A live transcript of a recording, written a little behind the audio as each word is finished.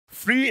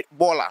free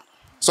baller.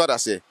 So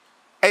that's it.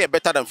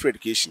 Better than free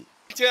education.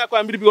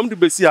 So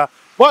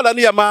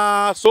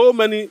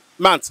many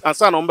months and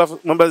some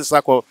numbers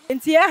circle.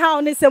 Inti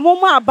how ni se mo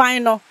ma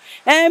aban no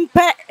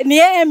empe ni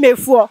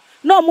emefo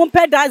no mo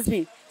mpe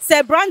dustbin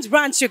se branch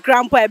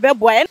krampo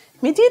ebeboa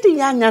me did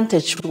yan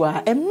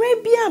ntachua emre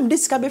bia am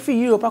disca be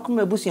free Europe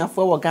akoma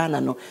busuafo wo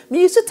Ghana no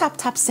me use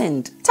tap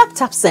send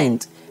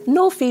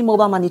no fee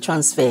mobile money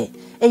transfer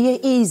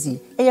easy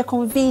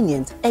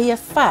convenient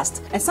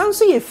fast and sounds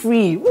so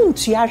free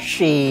tua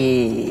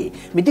hwe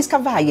me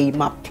discover ye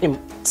mapim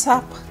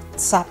tap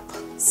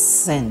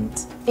send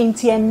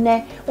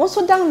Intienne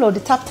also download the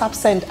tap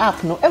send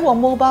app no ever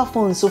mobile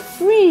phone so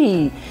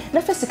free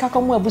na first ka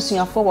komo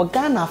abusuafo wo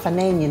Ghana fa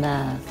na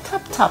nyina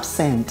tap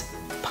send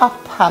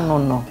papa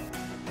no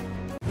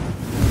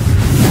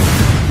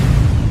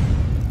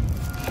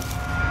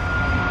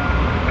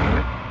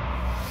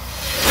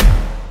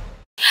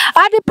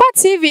Adepa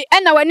TV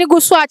ena wani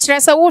gu so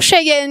akire se wo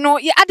hwe no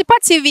Adepa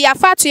TV ya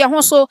fa to ye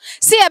ho so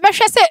se ye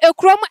behwe se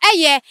ekrom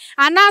eye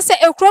ana se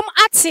ekrom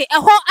ate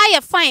eho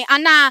aye fine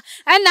ana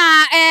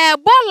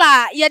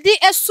bola ye di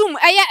esum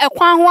eye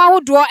ekwan ho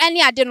ahodo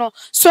ene ade no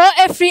so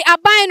efri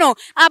aban no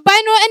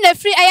ena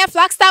free eye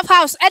Flagstaff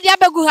house e di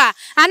abegu ha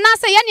ana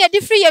se ye ne di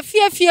free ye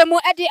fie mu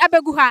e di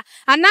abegu ha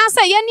ana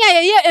se ye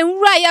ne ye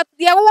enwura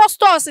ye wo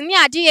stores ne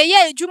ade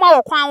ye ejuma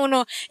wo kwan ho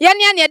no ye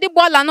ne di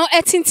bola no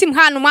etintim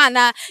ha no ma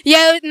na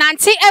ye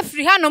nanti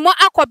every ha no mo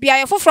akobia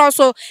ye foforo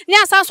so ni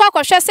asan so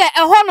akohwe se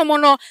eho no mo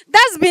no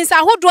dustbins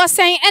ahodo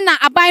sen na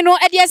aban no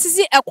e de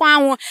asisi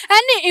ekwan ho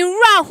ene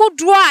nwura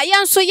ahodo a ye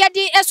nso ye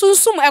de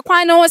esunsum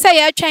ekwan no se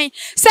ye twen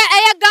se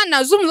eye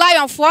Ghana zoom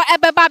lion for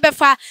ebeba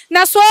befa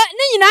na so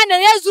ni nyina na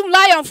ye zoom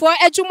lion for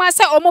ejuma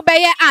se omo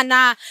beye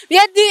ana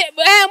ye di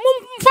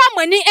mfa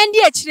mani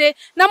endi akire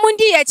na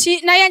mundi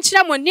yachi na ye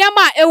nkire mo niam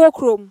ewo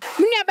krom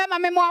mnua be ma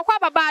me mo akwa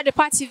baba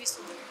Adepa TV so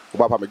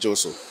Baba me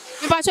Joso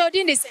me ba cho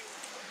din de sen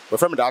we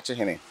from Dachi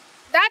Hene.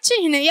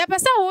 Dachi Hene, ye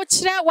pesa wo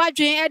kire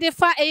wadwen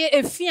edefa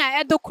efi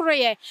a edokoro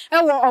ye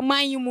ewo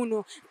oman yi mu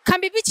no.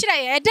 Kan bibi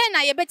kire ye eden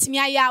na ye betimi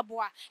aye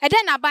aboa.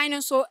 Eden na ban no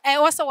so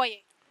wo se wo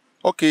ye.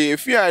 Okay,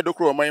 efi a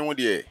edokoro oman yi mu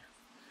de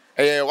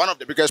one of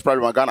the biggest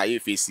problem Ghana ye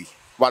face.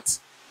 But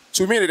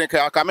to me the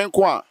kamen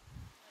ko a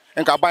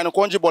enka ban no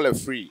konji ball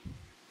free.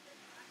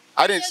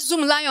 I didn't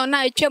zoom lion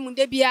na etwam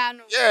de bia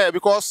no. Yeah,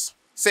 because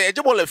say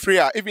ejibole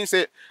free even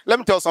say let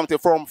me tell something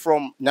from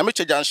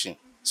Nyamiche Junction.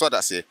 So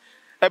that's it.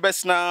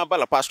 Ebesna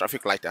Balapas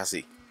traffic light I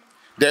say.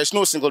 There is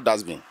no single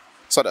dustbin.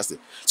 So that's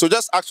it. So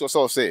just ask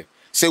yourself, say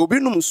obi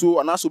num so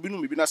and ask obi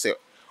num be na say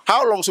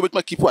how long so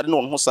we keep what no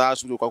one so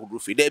so go do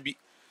free. There be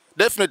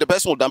definitely the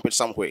person will dump it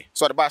somewhere.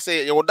 So the boss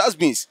say your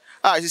dustbins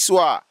this is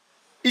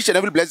each and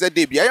every blessed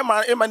day be I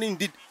man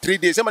indeed 3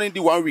 days, I man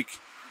indeed 1 week.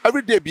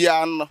 Every day be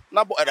an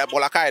na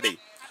bola kai day.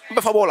 Be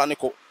for bola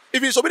niko.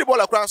 If you so be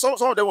bola cry some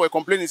of them were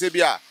complaining say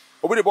be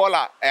obi the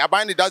bola I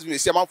buy the dustbin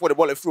say man for the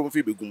ball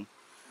free begum.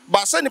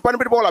 But send the pan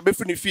the ball be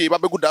free fee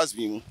but be good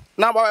dustbin.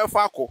 Now ba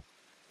fa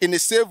in the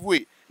same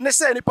way. Ne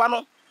say ni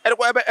pano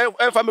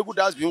e fa me good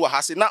dustbin wa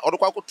hase na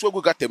odokwa ko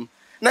tuagu gatem.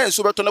 Na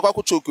enso beto na kwa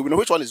ko choku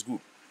which one is good.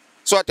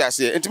 So what I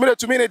say intimidate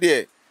to me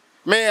there.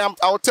 I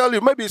will tell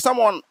you maybe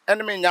someone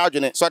enemy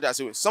nyadwene so what I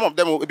say some of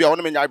them will be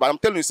on me nyad but I'm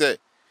telling you say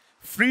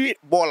free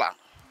baller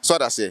so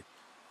what I say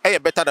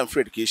better than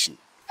free education.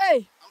 Hey,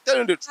 I'm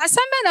telling you the truth.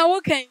 Asambe na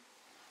woken.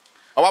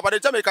 Our by the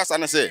time make us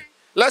and say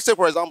let's say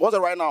for example what's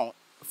right now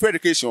free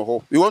education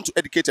we want to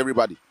educate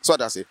everybody so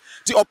that I say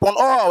see upon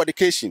all our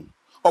education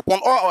upon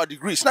all our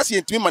degrees na see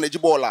intimi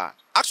manageable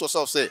ask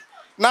yourself say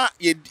na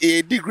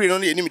a degree no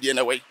any media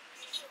anyway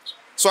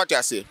so what I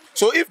say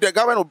so if the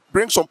government will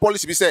bring some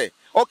policy be say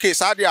okay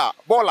sadia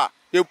baller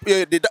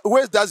the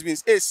waste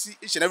dustbins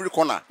each and every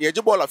corner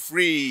baller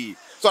free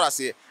so that I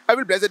say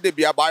every blessed day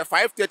be about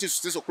 5:30 to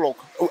 6 o'clock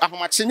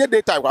ahomachenye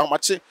daytime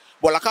ahomache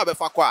baller ka be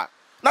fa kwa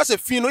na say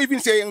fee no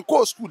even say in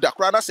school da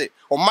kra na say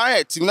o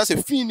my team na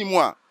say fee ni mu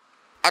a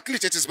at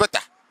least it is better.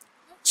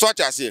 So what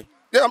I say,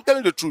 yeah, I'm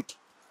telling the truth.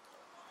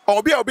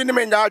 Obi ni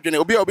menya adwene,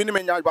 obi ni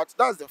menya, but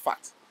that's the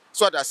fact.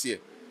 So what I say,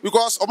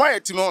 because my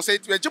team no say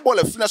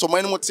ejibole fitness o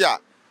man mo tia.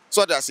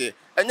 So what I say,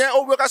 and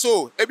yeah,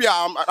 so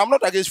I'm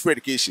not against free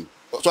education.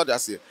 So what I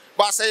say,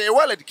 but say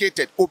well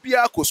educated, obi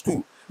go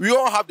school. We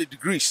all have the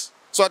degrees.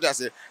 So what I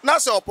say, now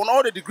say upon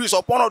all the degrees,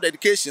 upon all the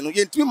education, you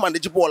intimi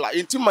manageable,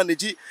 you intimi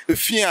manage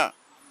fear.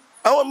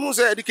 I want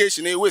say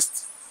education a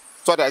waste.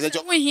 So what I say,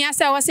 when he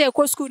say I was say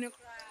go school.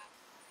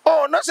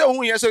 Oh, not say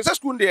who yes, so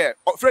school there.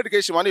 Free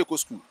education, money go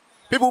school.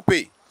 People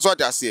pay. So what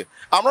I say.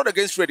 I'm not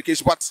against free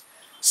education, but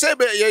say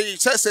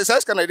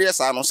can idea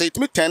say it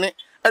me 10 at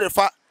the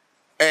fact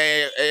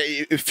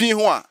fee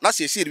one. Not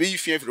say the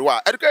fee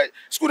everywhere. Education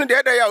school in the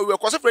other we were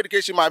course free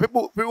education. My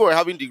people were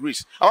having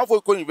degrees. I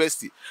want for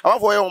university. I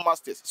want for your own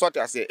masters. So what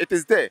I say. It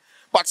is there.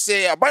 But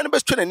say I buy the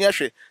best training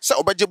here. Say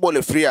obeje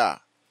ball free.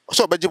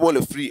 So obeje ball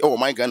free. Oh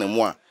my God, and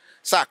more.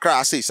 Say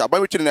cry say. I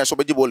buy me training. So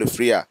obeje ball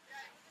free.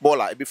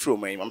 Baller, it be free,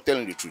 man. I'm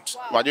telling you the truth.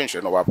 Why don't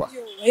you know, Papa?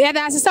 Yeah,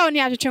 that's the sound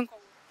you have to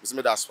It's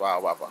me that's why,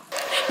 Papa.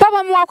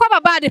 Papa, mo akwa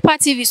baba Adepa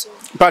TV so.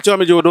 Pacho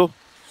me jodo.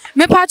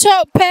 Me pacho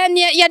pen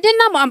ye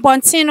dinam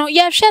abontino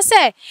ye hwe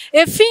se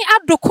efi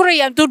adokoro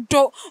ye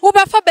dodo wo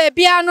befa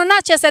baabia no na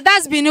chese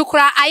that's been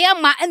kura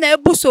ayama na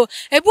ebuso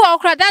ebu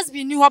okura that's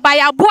been ho ba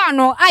ya bo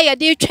ano aye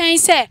de twen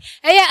se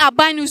eye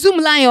aban no zoom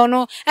lion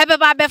no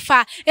ebeba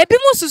befa ebi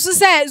mususu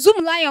se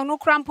zoom lion no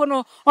krampo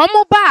no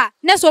omo ba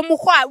na so mo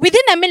ho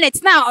within a minute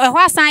now e ho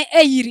asan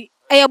ayiri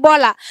eye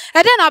bola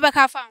e de na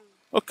obeka fa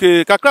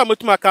okay kakra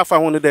motuma ka fa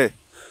ho ne de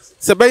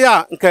se be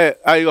ya nke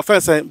ayi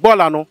offense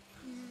bola no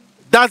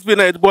that's been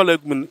a ball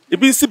egum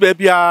ebi si ba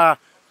bia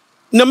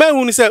na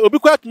mahu ni say obi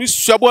kwa tumi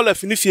sua ball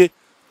afinifie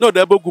na o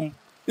da bogum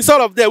instead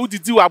of there we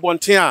didi wa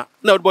bonten a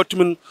na o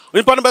botumi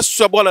onipa no be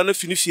sua ball na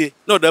afinifie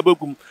na o da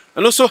bogum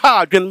and so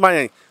ha adwen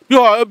man bi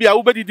o bia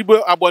wo be didi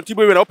bo abonten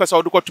bo we na o pesa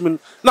o dokotumi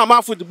na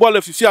mafu di ball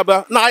afifie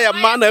aba na aya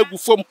ma na agu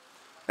fom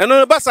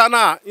eno basa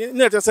na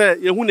na te say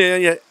ye hu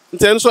ne ye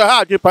nten so ha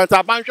adwen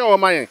panta banhwe wo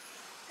man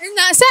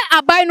na say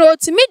abai no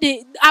timi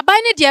di abai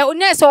ne de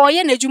na say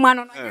oye na adwuma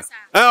no no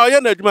yesa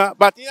oye na adwuma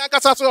but in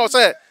akasa so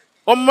say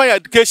o my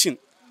education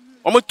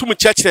o mo tum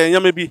cheche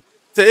nyama bi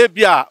say e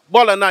bia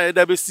ball na ye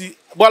da be si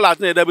ball at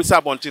na ye da be si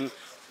abontin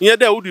ye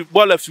da wudi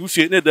ball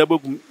afiufie na da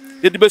bagum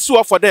ye di be si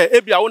wo for there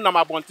e bia wo nam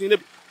abontin na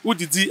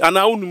wudidi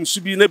ana wonum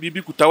su bi na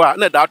bibi kutawa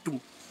na da atum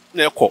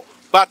na ekọ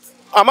but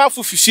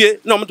amafu fifie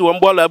na o mo de wo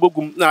ball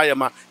abagum na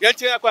ayema ye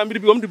che akwa mbiri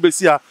bi o mo de be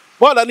si a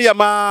ball na ye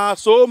ma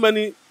so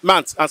many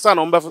months and son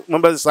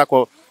number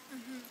sako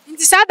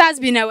nti sa that's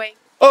been away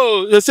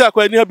oh you see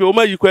akwa ni abi o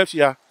ma yi kwa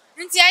afia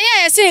nti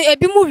aye say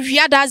ebi mu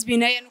hwia that's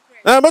been aye no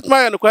kure but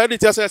my no kwa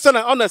edit say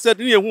na on said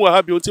ni ehu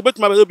ha bi nti bet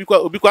ma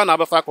obi kwa na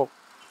abafa ko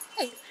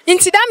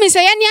nti that means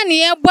ye ne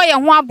ye boy ye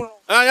ho abro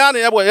ya na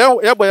ye boy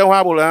ye ho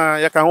abro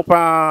ya ka ho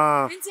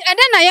pa nti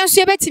ede na ye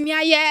nso ebetimi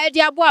aye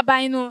de abo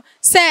aban no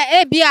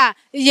say e bia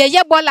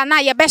ye bola na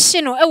ye be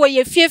hye no e wo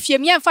ye fiefie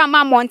me mfa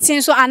ma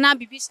monten so ana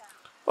bibisa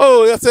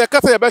oh yes say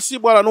kasa ye be hye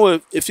bola no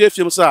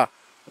efiefie so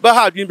ba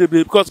ha adwin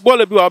bebe because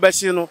bola bi wa be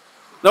hye no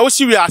na wo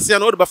hye ase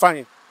no wo de ba fa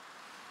hin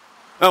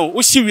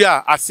wo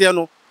hye ase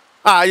no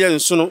aye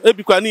nso no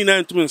ebi kwa ni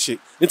na ntumi nhye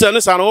nti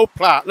ne sa no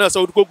pra na sa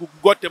wo ko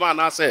gotem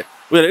ana say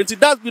nti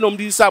that's been on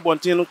this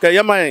abontin no ka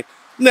ye man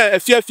na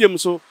afiafiem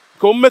so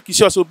ko make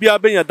sure so bia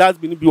benya that's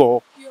been bi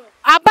wo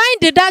aban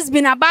the that's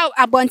been about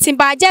abontin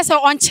ba just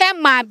on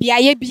chairman bia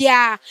ye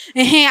bia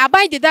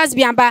aban the that's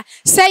been ba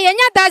say ye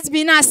nya that's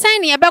been na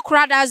sign ye be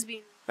kura that's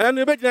been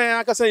and be gina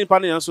aka say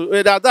impa ne so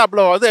that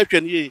blow that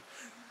atwa ne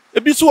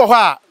ebi so wo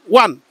ha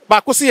one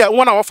ba ko se ye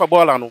wona wo fa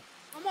ball no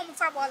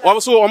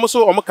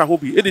omo ka ho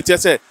bi edit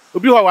say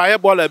obi ho wa ye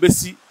ball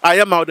abesi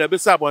aye ma da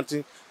abesi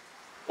abontin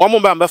omo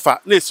ba mbefa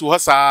na esi ho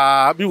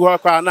saa bi ho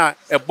kwa na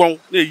ebon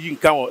na eyi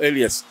nka wo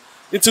alias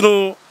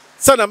ntino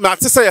say na ma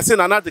say yes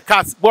na the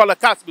cat ball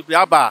cat bi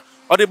aba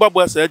o de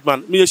bobo say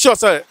edman me sure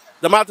say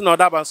the matter na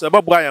oda ban so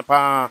bobo ayan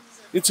pa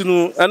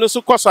ntino eno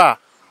so kosa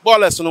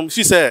ball es no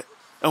fi say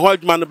ho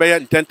edman no be ye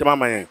intent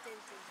mama yen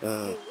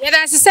ye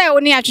da say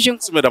oni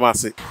atwetwe so me da ma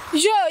say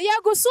yo ye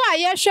go so a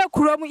ye hwe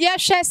krom ye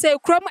hwe say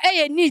krom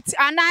e neat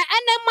ana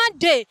enema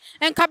day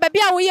enka ba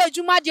bia wo ye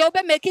adwuma de wo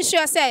be make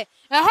sure say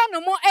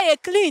no mo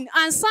clean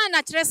and sign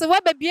na trese we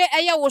bebie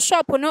eye wo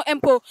shop no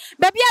empo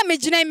bebie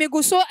amegina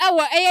emegu so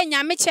ewo eye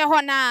nyameche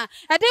ho na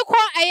ade ko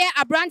eye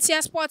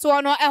abrantia sport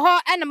wo no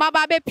eho enema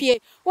ba bepie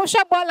wo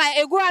hwe bola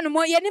egu anu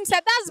mo yenim se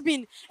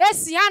dustbin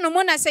esi anu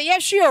mo na se ye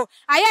hwio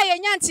aya ye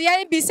nyante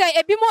ye bi se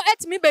ebi mo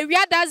etimi be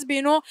wia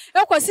dustbin no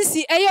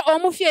ekosisi eye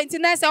omo fie nti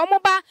na se omo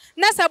ba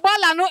na se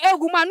bola no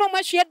egu ma no mo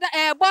hwe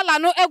bola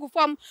no egu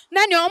fom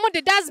na ne omo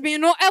de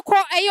dustbin no eko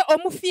eye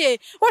omo fie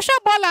wo hwe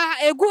bola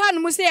egu anu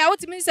mo se ya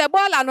otimi se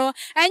bola no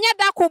enye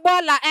dako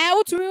bola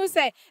utumi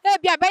se e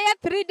bia be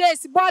 3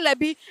 days bola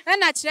bi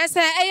na kire se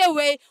eye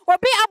we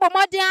obi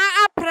abomodin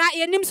apra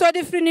yenim so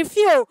de free ni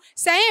fie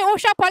se wo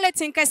hwa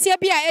politin kase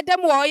bia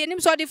edem wo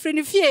yenim so de free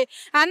ni fie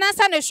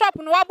anasa ne shop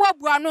no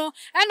wabobua no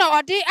na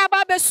odi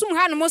aba besum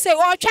ha no mo se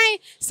o twen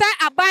se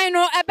aban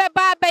no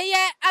ebeba be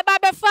ye aba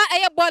be fa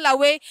eye bola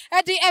we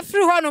e di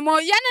free ho no mo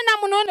ye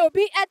nenam no na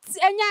obi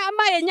enya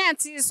ama ye nya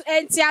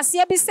enti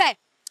ase bi se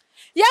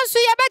Yensu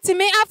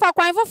yebetimi afa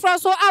kwan foforo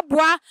so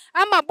aboa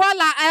ama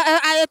bola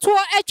ayeto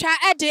etwa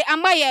ede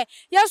amaye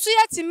yensu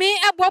yetimi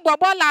ebobo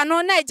bola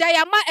no na eja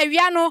ya ma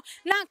awia no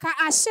nanka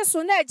ahye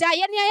so na eja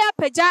ye ne ya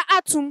pagya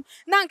atum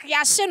nanka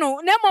ya hye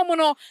no na momu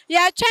no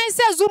ya twen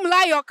se zoom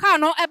la your car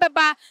no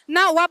ebeba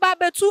na waba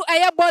betu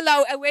eye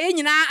bola ewe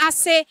nyina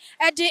ase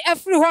ede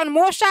afri ho no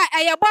mo hwa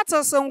eye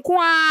bottles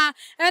nko a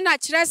na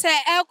kire se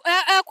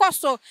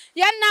ekoso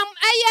yenam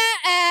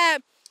eye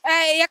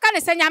ye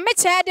kan se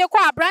nyameche de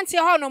kwa abrantie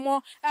ho no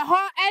mo ho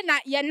na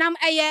yenam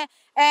eye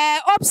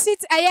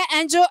opposite eye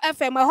Angel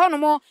FM ho no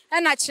mo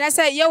na kire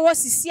se ye wo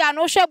sisi a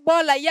no hwe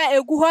bola ya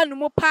egu ho no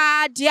mo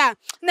pa dia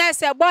na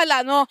se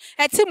bola no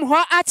etim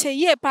ho ache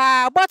ye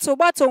pa bottle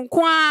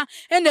nko a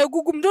na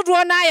egugum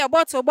dodo na ya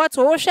bottle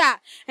wo hwa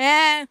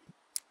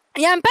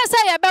Yam pesa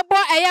ya bebo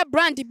eye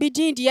brand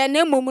bidin de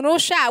na mmom no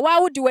hwa wa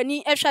wodi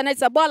wani ehwa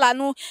na bola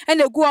no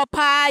na gu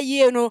opa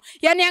ye no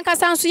ye ne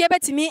ankasa nso ye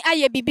betimi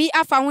aye bibi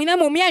afa ho na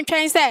mmom ye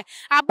ntwen se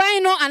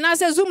aban no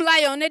anase zoom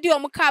lion na di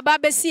omka ba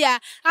besia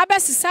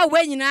abesisa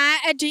we nyina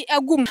edi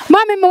agum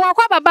mami me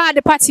wakwa baba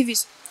Adepa TV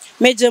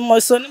meje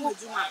moso ne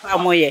mujuma pa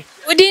moye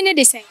odi ne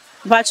de sen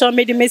bacho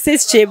me di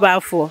message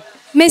chebafo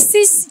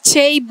Mrs.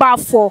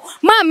 Chebafo.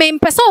 Mama,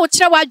 mpesa wo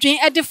kire wadwen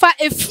edifa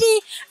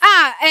efi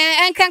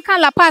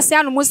enkankan la pass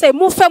ya no mu se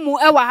mu fa mu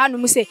ewa ha no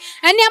mu se.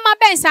 Eniema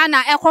bensa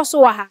na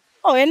ekoso wa ha.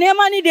 Oh,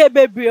 eniema ni de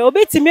bebre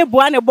obetimi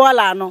boa ne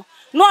bola no.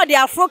 No de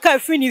Africa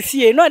fi ni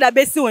fie, no da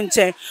besi wo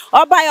nchen.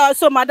 Oba ya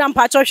also madam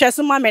pacho hwe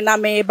so mama na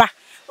meba.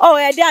 Oh,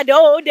 e de ade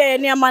oh de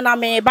eniema na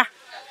meba.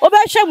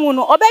 Obehwe mu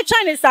no,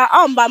 obetwa ni sa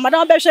amba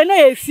madam obehwe na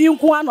efi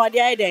nku ano de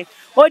aiden.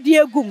 Odi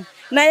egum.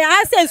 Na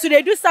ya sense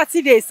they do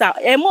Saturdays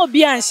mo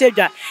bi an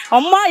shedwa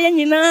omma ye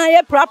nyina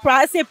ye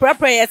prapra say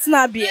prapra ye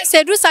tena bi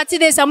Se do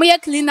Saturdays am ye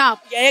clean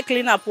up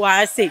clean up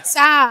wa say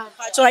sa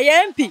pacho ye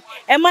mp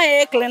ma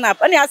ye clean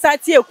up ani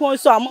asati ekun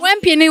so am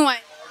mp ni wan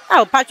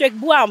Patrick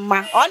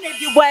Buama on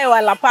di boy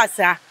wala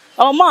pasa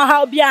omma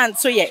how bi an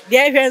so ye de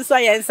hwe so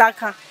ye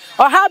nsaka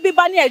o how bi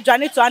ba na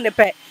adwane to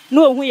anepe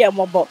na ohun ye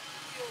mobo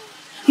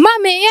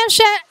Mami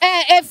yehwe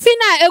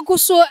efina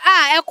eguso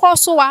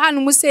ekoso wa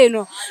hanu mu sei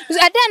no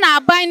ede na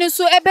aban no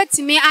so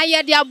ebetimi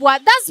aye de aboa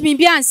that's been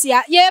bi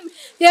ansia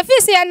ye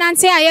fi se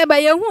nante aye ba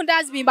ye hu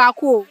that's been ba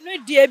ko no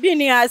die bi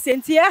ni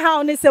asenti ye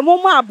ha ni se mo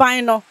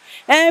aban no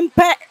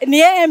empe ni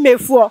ye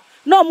mefuo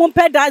no mo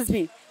mpe that's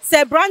been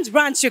se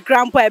branch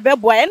krampo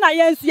ebeboa e na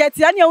ye nsu ye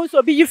tia ne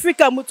so bi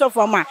yifrika muto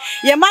foma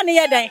ye ma ne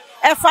ye den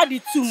e fa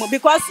di tum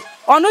because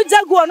onu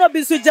jagu ono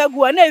bi su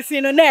jagu na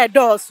efi no na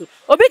edoso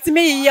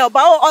obetimi yiye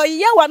oba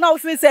oyiye wa na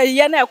ofi se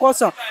yiye na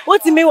ekoso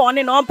otimi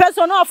woni no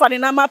person no offer the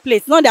number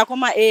plate no dey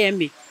come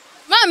AMA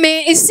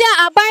Mami isia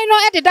aban no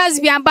e de das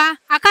bi aba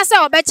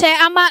akasa obeche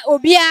ama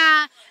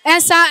obia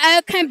ensa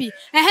kan bi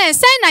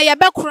say na ye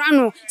bekura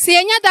no se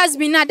yenya das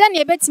bi na den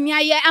ye betimi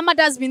aye ama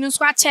das bi no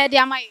so a che de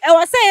ama ye e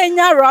wo se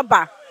yenya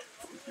rubber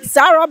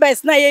Sir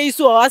Roberts na ye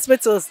isu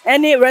hospitals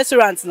any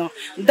restaurants no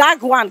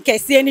dark one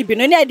kesi any bi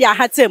no na dey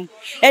hatem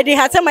e dey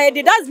hatem e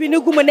dey das bi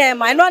no gum na e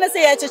ma no na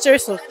say ye chechiri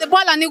so the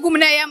ball na gum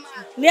na ye ma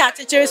ni a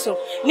chechiri so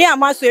ni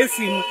ama so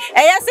efi mu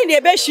e ye se na e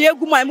be hwie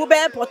gum a mu be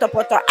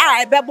potopoto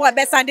e be bo e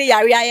be sande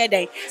yare aye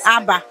den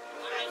aba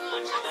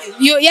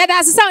yo ye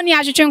da se sa ni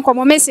ahwetwe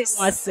nkomo message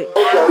wase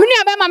muni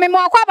aba ma me mo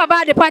akwa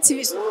baba Adepa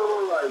TV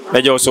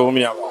Meje so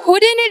muni aba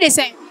udi ni de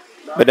sen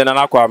bede na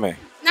nakwa me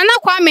Nana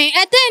Kwame,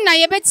 eden na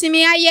ye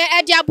betimi aye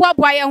ede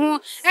aboaboa ye ho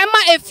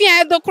ema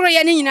efia edokoro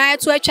ye ni nyina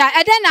eto atwa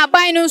eden na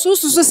ban no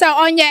sususu se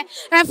onye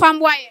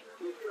enfamboa ye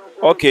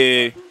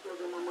Okay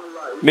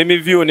me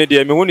view ne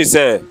de me hu ni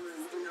se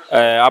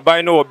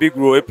aban no big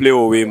role e play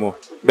we mo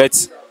but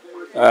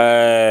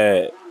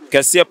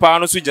kese pa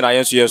no so gina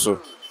ye so ye so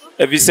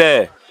e bi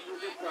se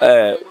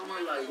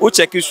u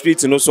check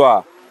street no so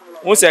a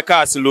won se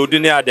cars load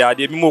ni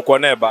ade bi mo ko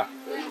na eba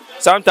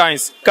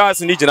sometimes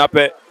cars ni gina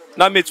pe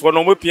na mate for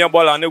no mo pia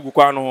bola na egu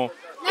kwa no ho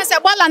na se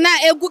bola na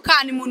egu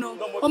ka ni mu no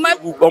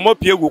o mo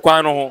pia egu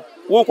kwa no ho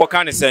wo ko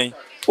ka ni sen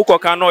wo ko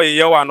ka no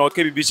ye wa no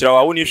ke bibi kira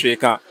wa wo ni hwe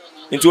ka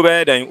nti wo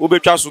be den wo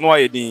betwa so no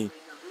ye din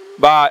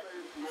ba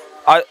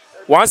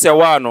once a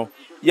while no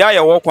ya ye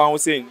wo kwa ho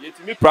sen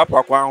yetimi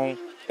prapra kwa ho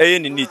eye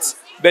ni neat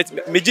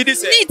but me gidi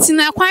se neat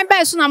na kwan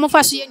ba so na mo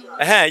fa so ye ni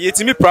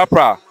yetimi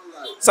prapra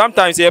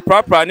sometimes ye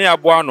prapra ni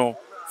aboa no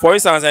for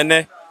instance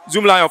ene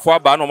zoom line of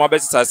aba no mo be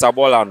tsa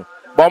bola no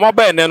ba mo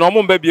ba ene no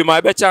mo mba bi ma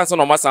e be chance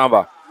no mo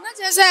samba na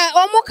je se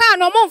omo ka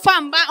no mo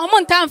mfa mba omo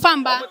nta mfa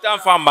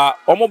mba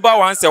omo ba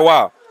once a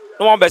while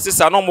no mo be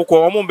sisa no mo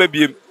ko omo mba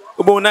bi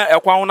obo na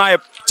ekwa ho na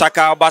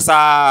chaka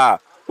basa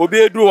obi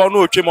edu ho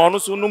no otwe ma ono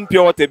so no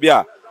mpia wota bi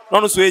a no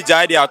no so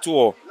eja ide ato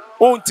ho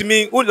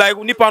ontimi un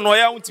like nipa no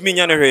ya ontimi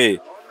nya ne hwe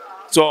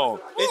so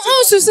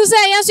susu se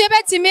yenso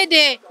ebetimi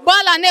de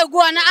bola na egu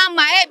na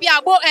ama e bi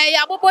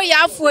abobo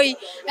ya afoi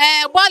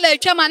bola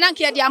etwa na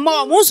nke de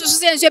ama o susu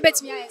se yenso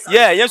ebetimi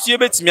aye yenso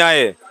ebetimi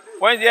aye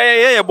when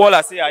ye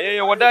bola say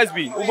ye what does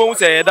be ubo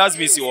say does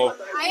be si wo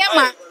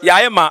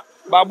aye ma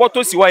ba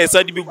boto si wa ye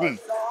sadi bi gum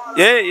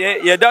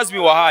ye does be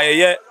wa ha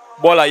ye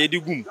bola ye di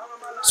gum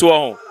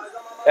so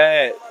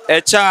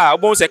cha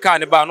ubo say ka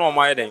ne ba na o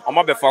ma ye den o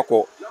ma be fa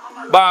ko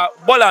ba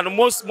bola no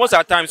most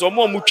at times o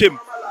mo mu twem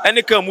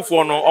any can move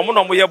for no omo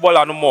no mo ye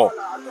bola no more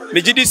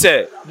me gidi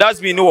say that's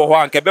been no ho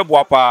anke be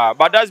boa pa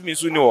but that's been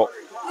so no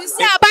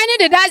si aban ni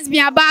de that's been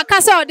aba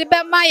kasa o de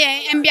be ma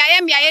ye mbia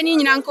ye ni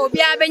nyina nka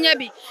obi abenya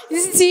bi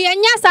si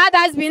enya sa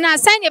that's been na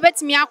sign ye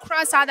betimi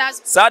akra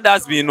sa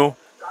that's been no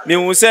me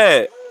hu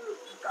say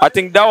I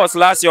think that was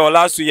last year or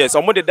last 2 years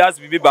omo de that's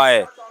be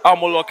by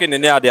omo locking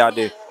in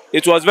ade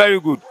it was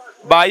very good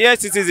but yes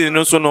citizen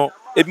no so no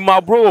ebi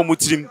ma bro wo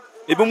mutirim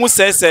ebi mu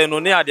sese no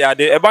ne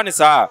ade e ba ni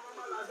sa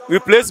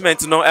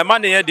replacement no e ma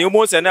ne ye de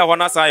mo se na ho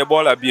na san ye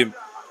bola biem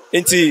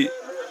nti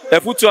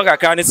efutu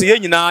akaka ne se ye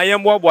nyina ye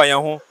mbobo ye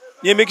ho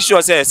ye make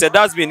sure say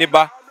that's been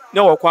ba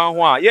ne wo kwan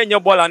ho a ye nye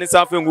bola ne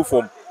san fa ngu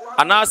fom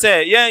ana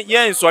say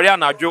ye nsori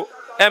anadwo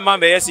Emma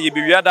may see you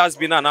be that's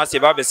been an ass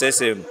about the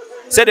same.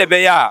 Said the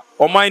bear,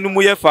 or mine no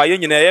more for you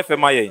in a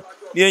FMI.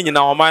 You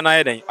know, my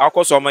night, I'll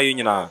cause my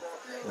union.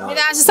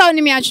 That's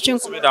only me. I should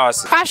 4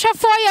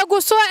 years ago,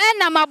 so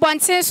and I'm a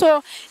bonte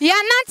so. You're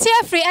not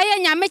here free. I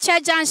am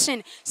Yamicha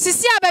Junction.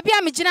 Sisia baby,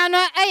 I'm Jinano,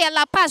 a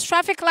La Paz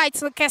traffic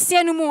lights,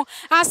 Cassiano.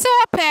 I saw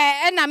a pair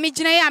and I'm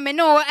Mijina, I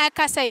know, I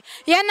can say.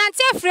 You're not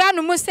here free. I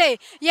no say.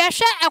 You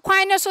share a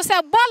quino so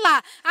say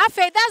bola. I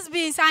fed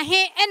dustbins. I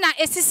hear and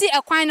I see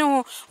a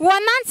quino.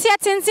 1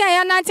 yet in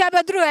the not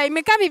Abadru. I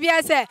make me be I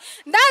say.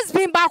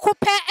 Dustbin back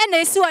up and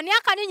they saw.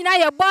 Yakan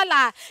in your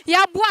bola.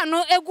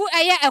 Yabuano, a good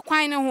a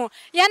quino.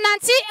 You're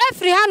not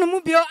every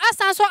hanumubio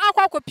asanso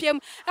akwakopiem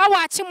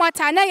awachi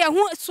mota na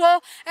yehu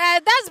so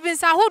that's been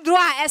sa hodro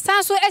a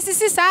esanso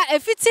esisi sa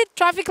efiti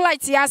traffic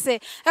light yase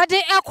e de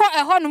ekọ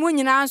eho no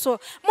nyina so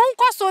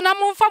monko so na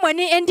monfa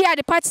mani endi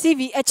Adepa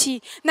TV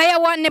achi na ye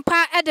won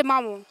nepa ede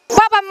mamu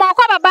baba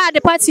mako baba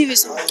Adepa TV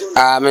so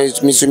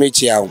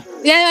misumichi yawo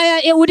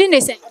e wudin dey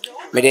say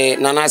me de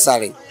nana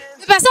sare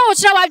pesa wo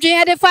kira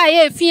wadwen ede fa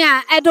ye fi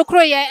a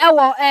edokro ye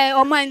ewo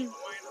oman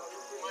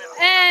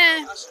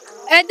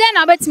then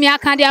I bet me I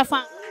can't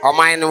afford. Oh,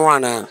 my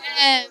one.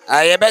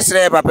 I best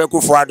papa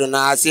Kufuado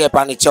na see a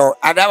panicho.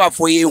 I never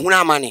for you,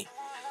 money.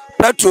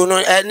 Petrol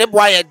and the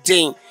boy a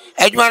ding.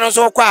 Edman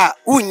so qua,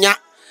 unya.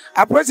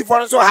 A pretty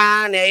for so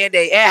high, a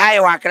day, a high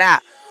wakra.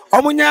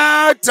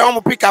 Omunya,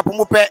 Tom pick up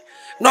mupe.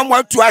 No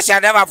more to us, I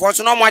never for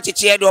so no much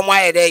cheer do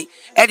my day.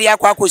 Eddie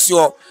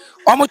Aquacuso.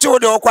 Omucho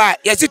do qua,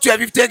 yes, it will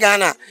 50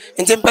 Ghana.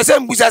 And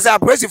 10% busas are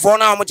pretty for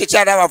now, much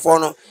cheer ever for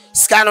no.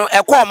 Scano,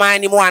 a call my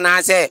anymore, and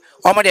I say,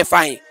 Omo de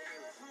fine.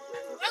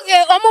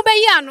 Okay,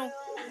 Omobayano.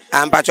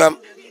 I'm Patron.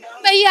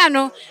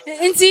 Bayano.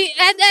 Inti,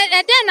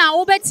 then I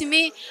obey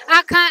me.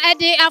 I can't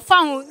edit a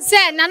phone.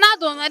 Say,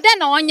 Nanado,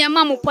 then on your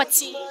mamma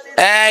potty.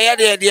 Yeah,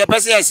 dear,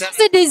 Perseus.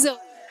 Diesel.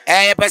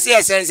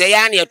 Perseus and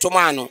Zayani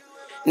Tomano.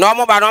 No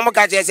more, but no more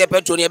catches a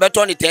petronia, but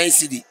only 10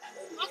 city.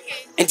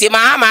 Inti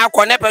Mahama,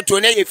 Conepa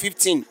to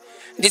 15.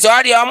 This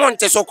already a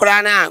month so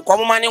crana,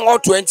 common money or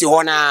 20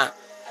 hona.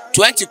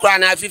 20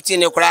 crana,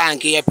 15 a cran,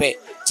 Kiepe.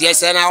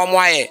 TSN our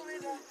moye.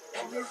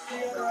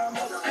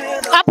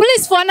 A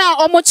police for now,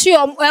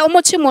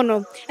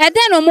 Omochimono, and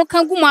then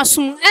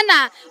Omokangumasum,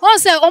 and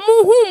also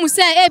Omu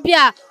say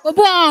Ebia,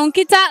 Obo on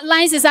Kita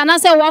lines is an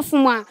answer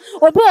Wafuma,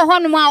 Obo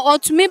Honoma or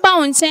to me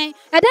bound saying,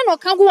 and then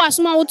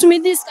Okanguasuma or to me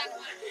this.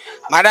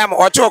 Madam,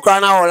 Ocho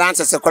Crana or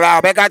Lances a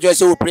crowd, Becca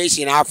just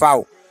operation half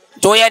out.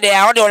 Toya de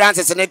audio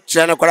Lances and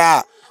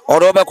Chanacra, or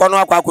Robert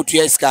Conoa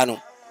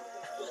Cutuescano.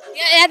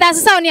 Yeah,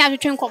 that's how near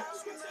to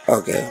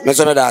okay,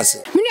 Mr. Darcy.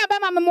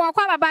 Minabama more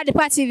about the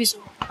party.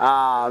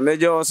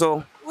 Major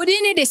also. What do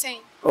you need to say?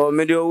 Oh,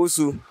 Medio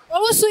Usu.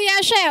 Osu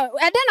ya share.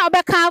 And then I'll be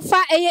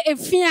fa a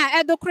fia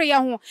edo creya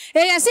ho.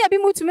 E say be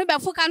mutu me be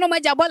fuka no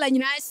majabola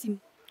nyina asim.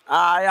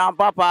 I am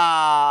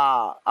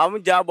papa.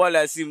 I'm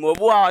jabola sim.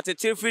 Obu a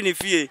tete free ni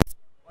fie.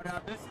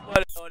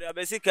 Oda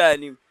besika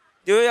ni.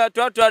 Do you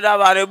trot da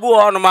ba bu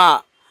on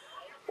ma.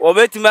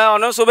 Obetima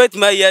ono so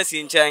betima yes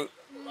nchen.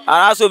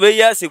 Ara so be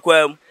yes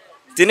kwam.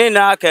 Tini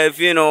na ka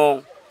fi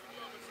no.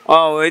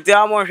 Oh, eti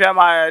amo hwe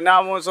ma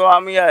na mo so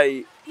am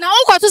ya. Na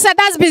uko to say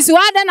that's busy wa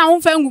then na wo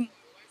fangum.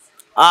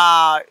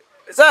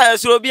 Say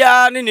so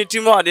bia ni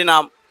team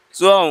ordinam.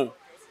 So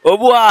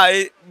obu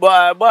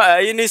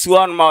a yi ni si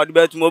one ma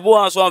betum obu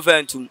an so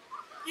fantum.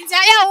 Nti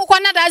aya uko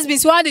na that's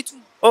busy wa de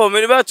tum. Oh,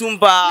 me betum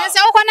pa. Na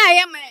say uko na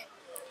aye me.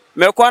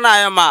 Me ko na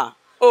aye ma.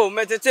 Oh,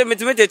 me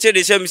tete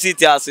de shem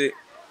city ase.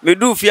 Me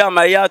do fia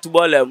ma ya to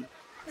bolem.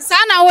 Sa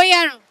na wo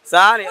ye no.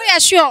 Sa ni. Wo ye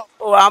sure.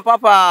 Oh, am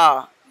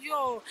papa.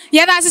 Yo,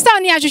 ye da sister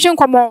oni ahwehwe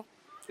nkomo.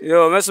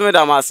 Yo, me so me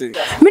da mase. Me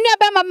nua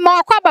be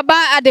ma kwa baba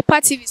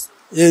Adepa TV.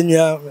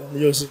 Enua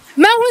yosi.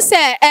 Me hu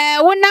se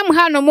wonam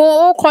ha no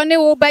mo ukọ ne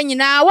wo ba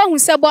nyina wa hu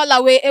se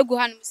bola we egu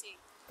ha no se.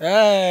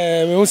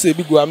 Me hu se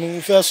bi gu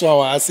am first one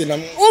wa ase na.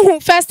 Hu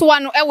first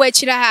one no e wa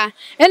chira ha.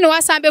 Ene wa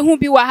san be hu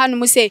bi wa ha no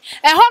mo se.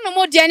 Ho no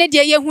mo de ne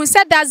de ye hu se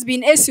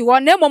dustbin esi ho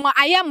na mom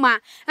ayema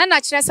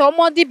na chira se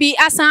omo de bi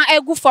asan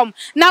egu fam.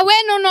 Na we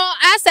no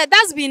ase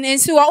dustbin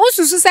ensi ho.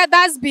 Ususu se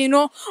dustbin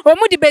no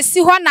omo de be si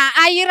ho na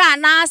ayira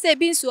na ase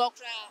bi nsi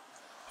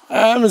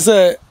okra. Me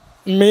say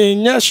me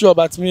nya sure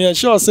but me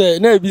sure say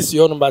na bi si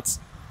on but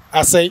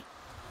I say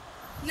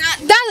na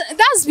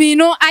that's been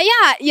no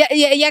aya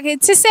ya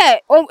ti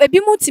say ebi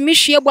mu timi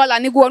hwe bola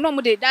ne go no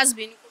mu de that's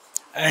been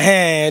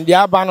the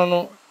abano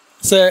no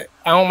say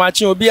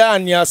ahomachi obi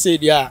ani ase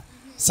dia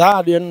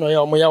saa de no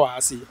ya omo ya wa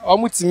ase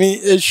omo timi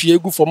ehwe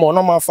egu for mo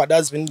no ma fa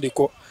that's been de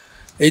ko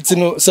eti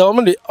no say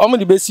omo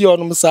de be si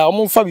on sa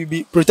omo fa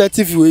bibi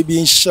protective we bi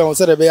nhye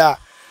say de be ya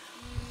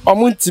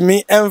omo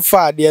timi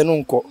emfa de no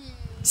nko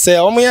say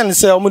omo ya ne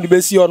say omo de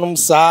be si on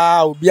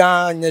sa obi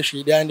anya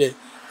hwe de ande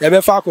ya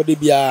be fa akode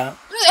bia.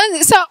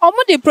 So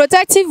omo the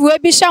protective we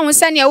be sha won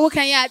sane wo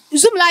kan ya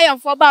zoom lion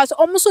for about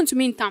omo so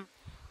ntumi ntam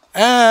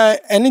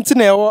anything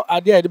na ewo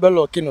ade ade be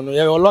lock no no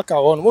ya lock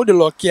a won mo de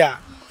lock a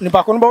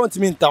nipa ko no ba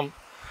ntumi ntam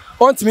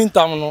want me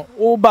tam no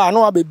wo ba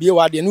no abebie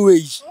wa de no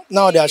we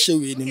na o de ahye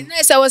we ni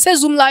na say we say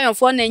Zoom Lion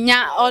for na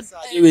nya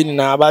we ni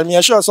na ba me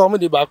sure so omo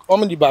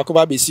de back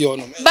ba be si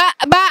ono ba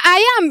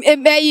I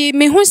am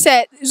me hu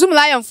say Zoom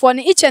Lion for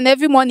na each and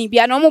every morning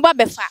bia na omo ba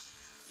befa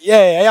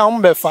yeah ya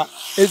omo befa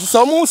eti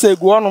so omo say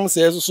gu onom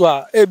say so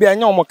a e bia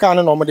nya omo kan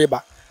na omo de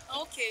ba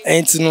okay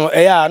enti no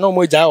ya na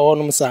omo ja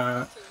onom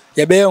sa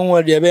ye be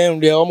hu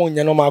de omo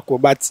nya no makọ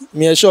but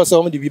me sure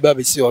so omo de bi ba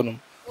be si onom.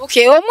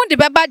 Okay, omu de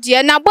beba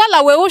die na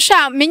baller we wo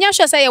sha menya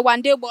sure say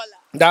one day baller.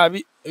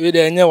 Dabi we de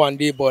enye one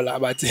day baller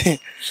but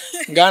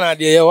Ghana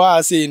de ye wa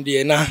say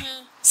ndie na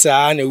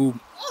saa na wu.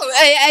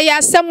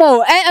 Ya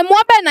semo mo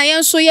be na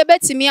yen so ye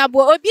betimi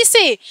abo obi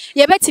say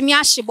ye betimi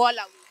ahye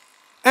baller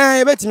we.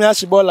 Ye betimi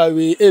ahye baller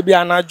we e bi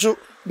anaju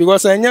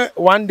because enye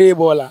one day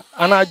baller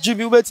anaju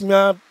bi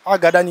betimi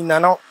agada ni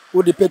na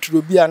wo de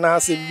petrol bi ana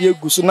say bi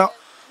eguso na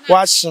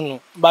wa hye no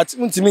but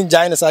untimi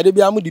njai na saa de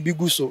bi amu de bi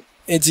guso.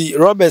 Eti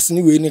Roberts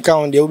ni we ni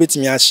count there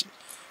obetimi ahye.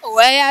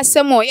 Ya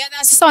semo ya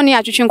da se oni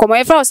atwetwe nkomo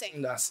ye fra say.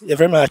 That's ye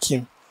friend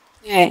Hakim.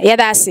 Ya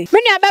da se. Me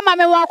nua be ma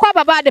me won kwa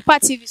baba Adepa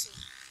TV so.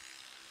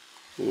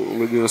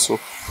 Me gi so.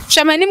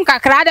 Shamanim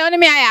kakra de oni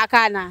me aya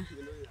aka na.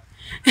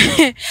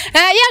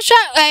 Ya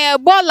hwa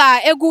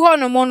bola egu ho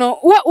no mo no.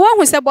 Wo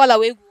hu se bola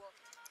we egu.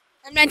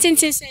 Emra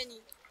tintin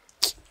sani.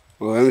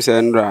 O em se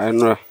enra.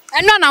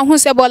 Eno na hu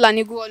se bola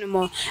ni egu ho no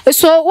mo.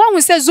 So wo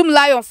hu se Zoom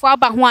Lion fo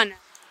aba ho ana.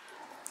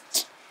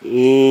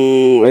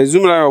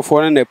 Zoom Lion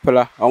for na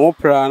pela omo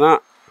pra na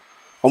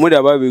omo de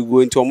aba be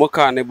go nti omo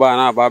ka ne ba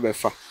na aba be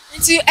fa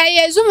nti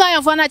Zoom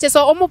Lion for na che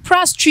so omo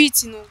pra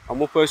street no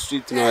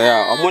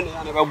ya omo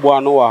ne be boa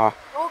no wa ha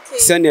okay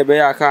se ne be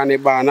ya ka ne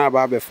ba na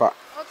aba be fa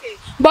okay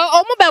but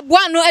omo be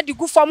boa no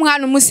adigu fom ha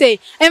no mu say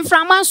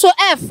enframa so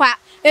efa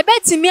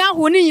ebetimi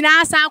aho ni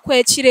nyina asa akwa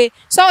akire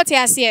so wote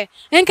ase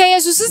enka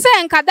yesu se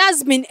enka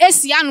dustbin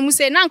esi anu mu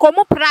say na nka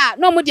omo pra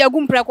na omo de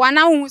agu mpre kwa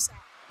na hu sa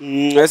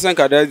esen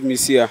ka dustbin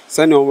sia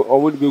se ne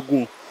omo de be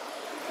gu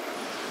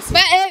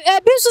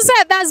ebi so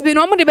say dustbin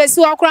omo de be si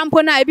okra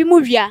mpo na ebi mu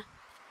hwia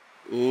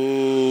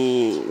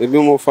ebi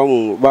mo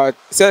famu but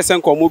se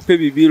esen ko omo pe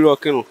bibi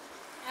lock no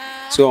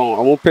so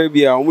omo pe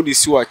bia omo de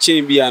si wa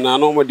chain bia na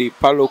omo de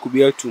padlock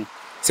bi atum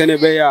se ne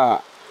be ya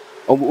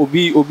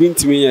obi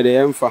ntimi nya de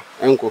emfa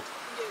enko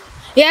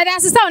ya da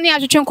sisa oni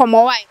atwetwe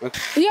nkomo wai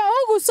yo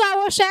ogu so a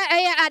wo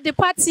hwe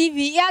Adepa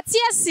TV ya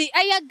tiesi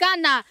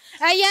Ghana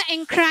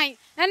enkran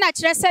na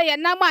kire se ye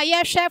nam a ye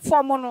hwe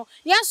fom no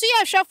ye so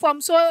ye hwe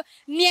fom so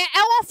ne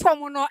ewo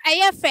fom no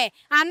fe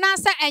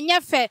anasa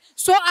enye fe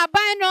so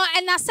aban no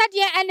na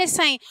sadie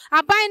enesen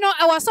aban no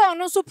ewo so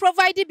ono so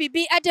provide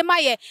bibi edema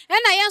ye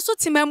na ye so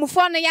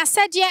timamufo no ya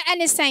sadie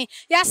enesen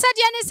ye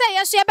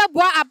so ye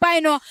beboa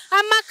aban no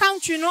ama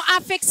country no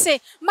afixe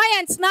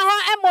mayent na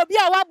ho emobi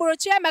a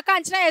waborochi e meka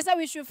nkire ye say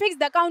we should fix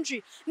the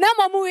country na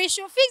momu we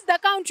should fix the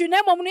country na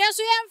momu ye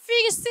so ye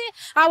fix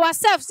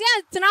ourselves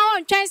ye tena ho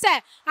ntwen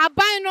say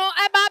aban no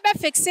ba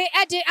fixe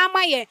ede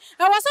amaye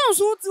was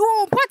so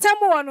potem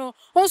wono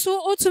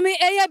so utumi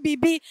eye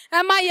bibi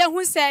amaye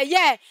hu say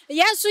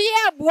yes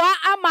ye boa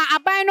ama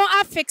aban no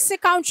afixe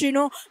country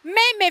no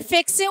me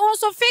fixe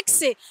also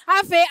fixe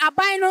afi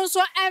aban no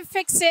so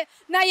fixe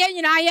na ye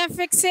nyina ye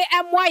fixe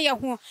emoye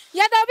hu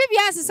ye da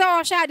bibia asese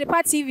o hwa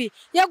Adepa TV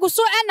ye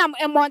guso enam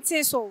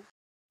emonte so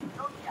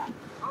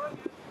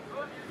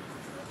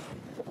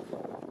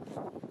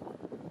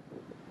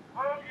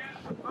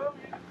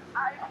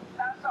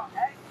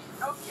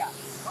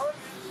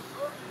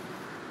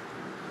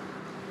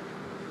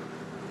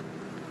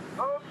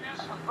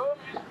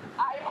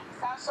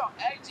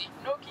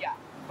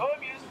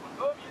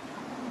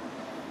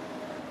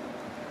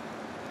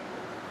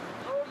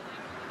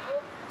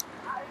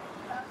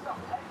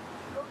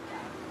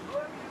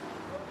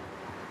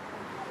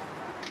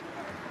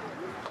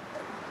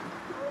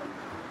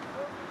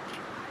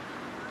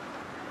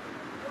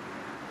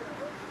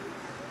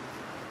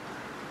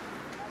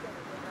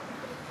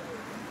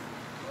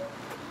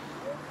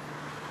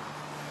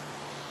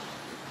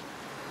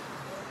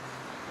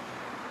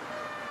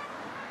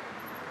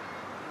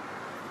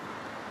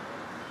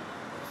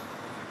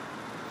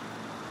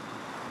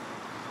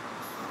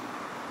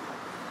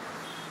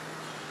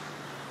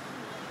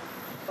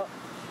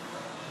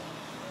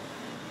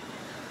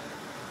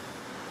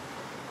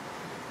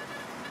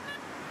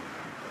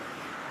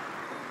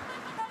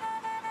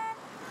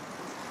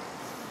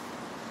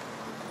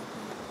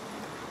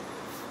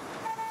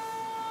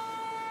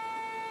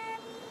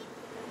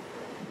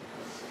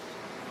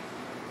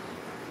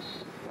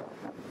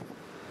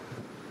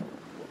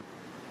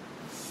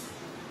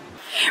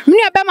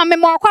Mini abema me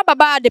mo kwa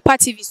baba Adepa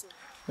TV so.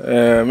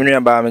 Mini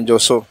aba me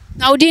joso.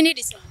 Na odi ni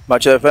dis.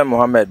 Macho FM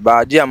Mohammed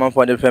ba di amam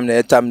for the FM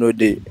na time no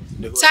day.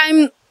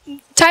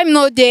 Time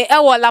no day e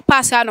wo la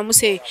pass ya no mo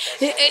say.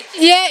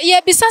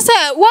 Ye bisa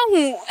say wo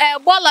hu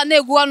bola na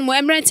egu on mo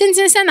emre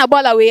tintin say na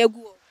bola we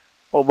egu.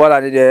 O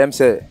bola ni dey em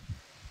say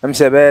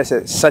be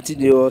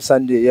Saturday or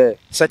Sunday yeah.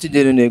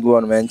 Saturday no egu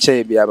on me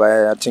nche bia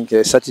ba I think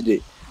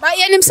Saturday. But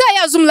ye nim say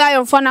ya Zoom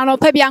Lion for na no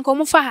pa bia nko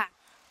mo fa ha.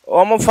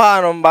 O mo fa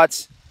no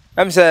but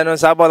I'm saying no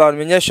sabala on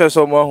me sure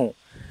so mo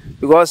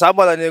because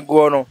sabala ne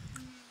go no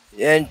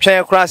and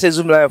try cross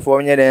zoom life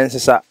for nye den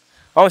sesa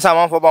on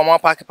sama for ba mo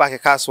park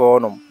castle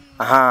no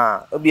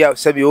aha obi a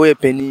sabi o ye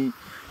penny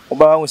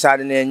oba hu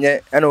sade na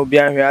enye na obi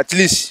ahwe at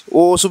least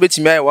o so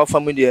betimi ayi wa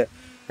famu de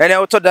ene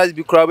o to that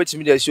be crowd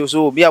betimi de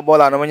so obi a ball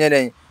na mo nye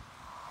den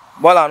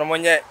ball na mo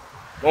nye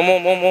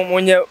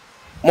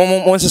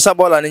mo sesa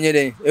ball na nye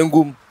den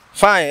engum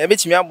fine e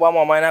betimi abo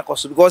am man na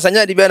koso because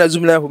anya de be na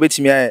zoom life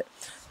betimi ayi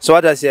so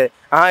what I say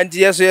and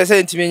yes so yes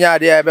ntimi nya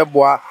de e be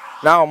boa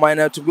now man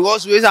na to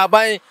because we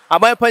aban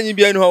panyi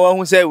bia no wa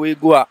hu say we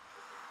go a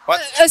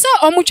so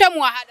omutwa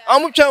mu ahada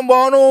omutwa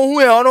mbo no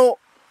hu e ono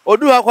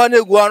odu akwa na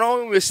egu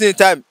ano we same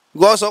time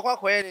because okwa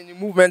koye ni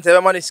movement e be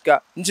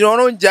manisika nti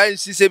ono nja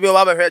nsi se bi o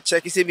ba be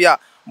check se bi a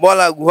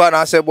bola gu ha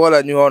na se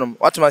bola ni hono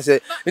what am I say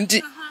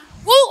nti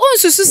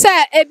unsusu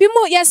say ebi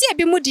mu yesi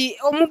ebi mu di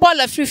omu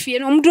bola frifie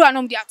no omdu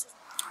anom di ato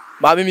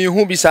ba me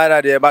hu bi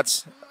side there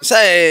but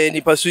say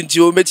ni pasu nti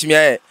o metimi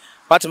aye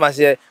what am I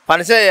say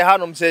pan say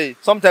hanom say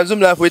sometimes zoom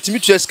life we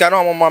timi tue ska na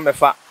o mama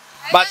mefa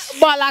but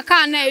bola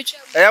can na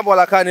etwa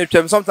bola can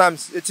etwa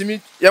sometimes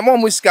etimi ye mo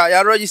musika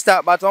ya register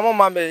but o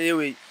mama me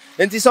ewe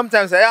nti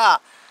sometimes ya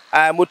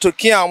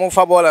motokia mo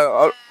fa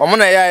bola o mo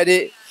na ya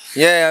de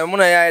yeah mo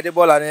na ya de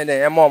bola ne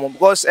de mo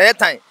because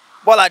time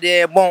bola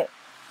de bon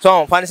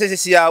so pan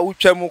say ya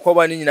utwa mu ko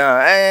ba ni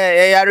nyina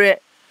yare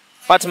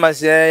Fatima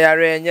say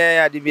yare nye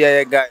ya de bia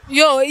ye guy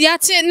yo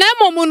yati na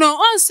momu no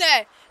on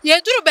say ye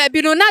duru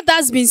baby no na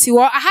dustbin si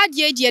wo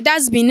ahade ye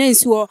dustbin na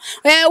si wo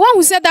one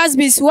who say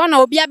dustbin si wo na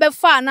obi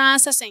abefa na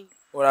sesen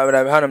ora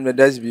we hanom the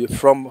dustbin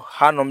from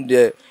hanom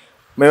there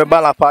me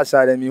bala pass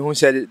and me who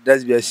said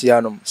dustbin si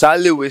hanom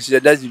sale we si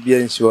dustbin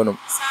bia si wonom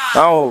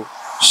now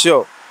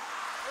sure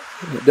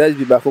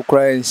dustbin ba ko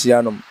cry si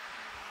hanom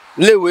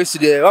le we si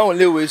there one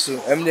le we so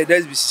em the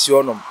dustbin si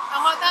wonom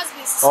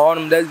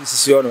on dustbin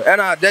si wonom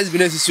and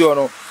dustbin si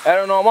wonom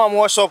and no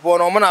mama shop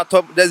wonom na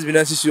top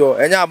dustbin si wo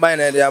enya aban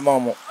na dey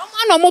amamo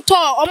no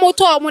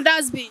omo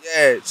dustbin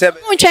yeah se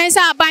mo twen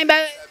sa aban ba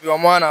bi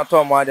omo na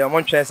to mo ade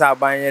mo twen sa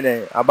aban ye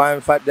dey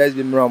aban fa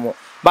dustbin mromo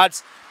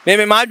but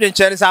me ma adwen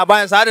chen sa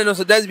aban sa ade no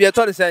so dustbin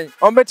to the sen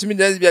on betimi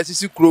dustbin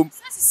asisi krom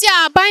sisi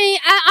aban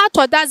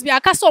ato dustbin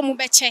akasa omo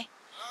beche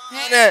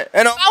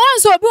eno awon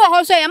so obi wo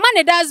ho so ye ma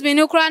ne dustbin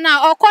ni kura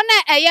na okọ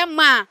na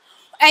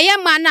eye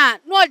ma na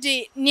no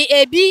de ni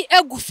ebi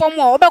egufom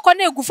o obekọ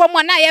na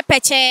egufom na ye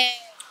peche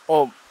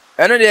oh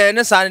eno de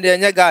ne san de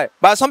nye guy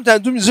but sometimes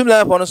do zoom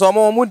life on so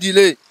mo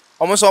delay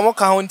omo so mo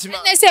ka ho ntima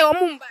na say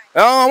omo mbai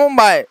omo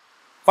mbai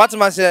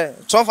Fatima say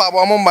chofa abo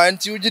omo mbai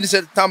nti uji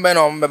se tambe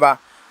na omo beba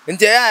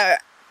nti ya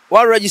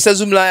wa register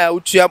zoom life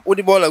utua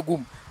odi ball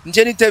agum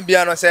nti ni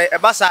tambia no say e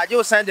ba sa age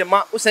o send de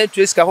ma o send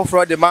trace ka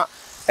foforo de ma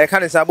e ka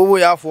ne sa bobo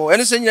ya fo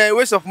eno so nyina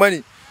waste of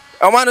money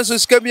omo no so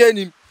ska bi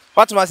anim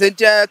Fatima say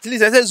nti at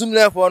least say zoom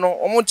life no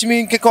omo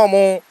ntimi nkeka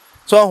omo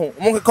so ho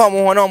omo nkeka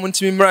omo ho na omo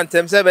ntimi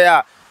mrantem say be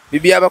ya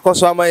bibia be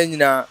koso ama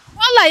nyina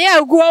wala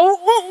ya go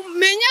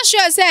menya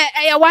sure say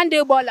e one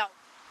day baller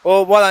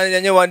oh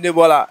baller nye one day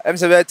baller em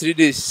say 3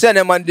 days say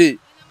na Monday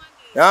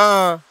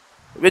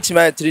which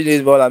my 3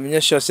 days baller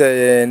menya sure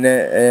say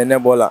ne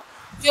baller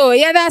yo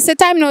yeah that's the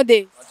time no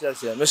day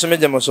yes me so me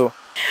dem so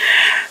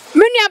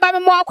menu aba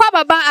me mo akwa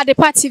baba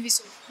Adepa TV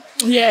so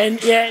yeah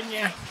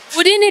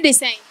would you need the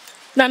same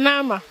na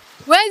nama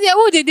where the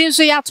who did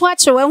so ya to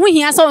ache we hu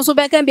hia so so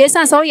be kan be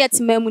san so yet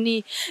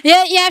mamuni ye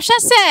hwe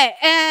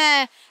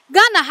say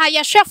Ghana ha ye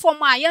hwe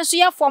form a ye so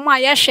ye form a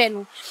ye hwe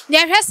no ye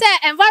hwe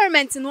say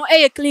environment no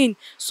e clean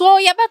so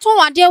ye beton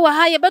wade wa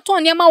ha ye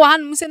beton ne ma wa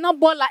hanum se na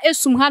bola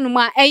esum hanum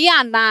a eye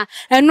ana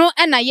eno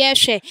na ye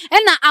hwe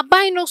na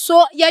aban no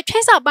so ye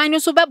twen say aban no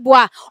so be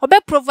boa obe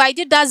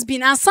provide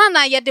dustbin ansa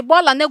na ye de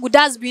bola na gu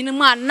dustbin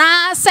ma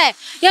na say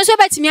ye so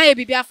betimi aye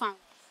bibia fa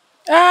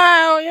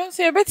you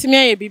say betimi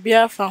aye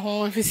bibia fa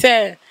ho fi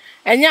say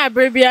enya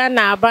abrebia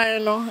na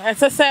aban no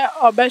esese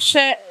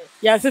obehwe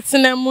ya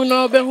sitina mu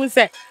no be hu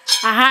say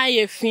aha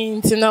ye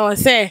fin ti no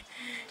say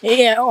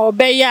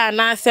obe ya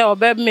na say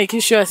obe make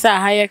sure say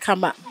aha ye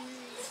kama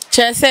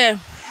che say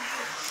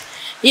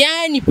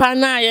ya nipa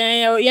na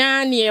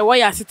ya ni e wo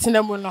ya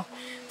sitina mu no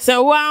say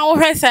wa wo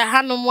hwe say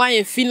hanom wa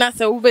ye fin na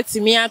say wo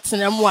betimi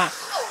atena mu a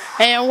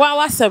wa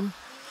wasam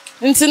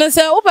nti no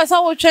say wo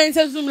pesa wo twen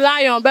say zoom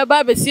lion be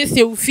ba be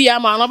siesie wo fi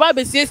ama no ba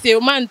be siesie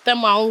wo man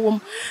tam awom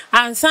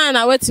ansa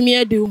na watimi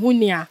ade hu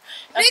nia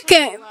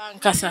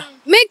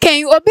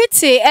Meken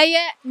obiti eye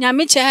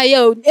nyameche ha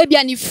ya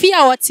ebia ni fi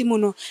a wotimu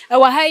no e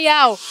wa ha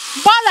ya o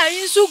bola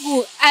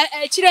yinsugu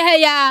chire ha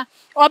ya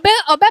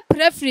obe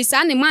preference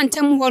ani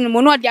mantem ho no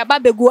mo no de aba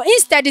begu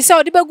instead say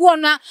odi begu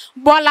na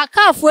bola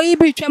kafo yi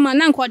bi twema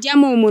na nkode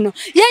ama mu no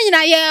ye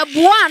nyina ye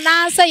boa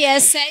na say ye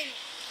say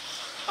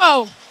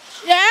oh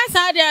yes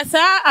adia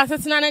sa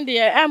asesina na de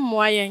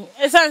emmoa yen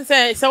esan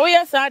say so we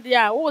yes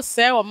adia wo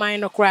say o man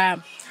no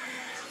kra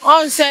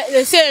on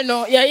say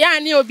no ya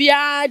ni obi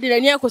a de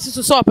ni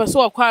akosisu so opeso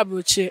okwa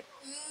abrochi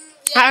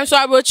an so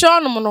abrochi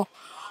onum no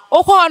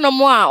okwa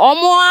onum a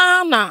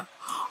omo na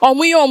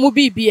omo ye omo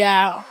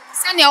bibia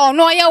se ne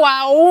ono ye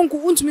wa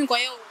ntumi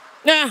nkoye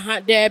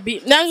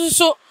Debbie.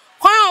 Nanso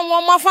kwan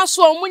wo mafa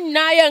so omu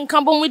nyina ye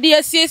nka bo mu de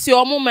asiesie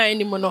omu man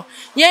ni mu no.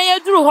 Ye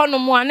duru ho no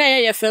mu a na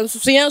ye fe nso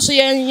so ye nso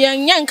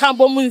ye nka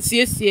bo mu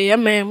nsiesie ye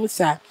man mu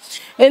sa.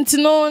 Enti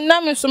no na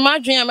me so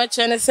madwen a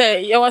meche ne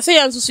se ye wo se ye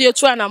nso so ye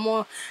tu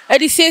anamo e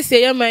de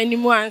siesie ye man ni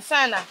mu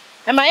ansa na.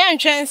 E ma ye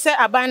ntwen se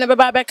aban ne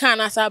beba be kan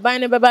na sa aban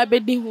ne beba be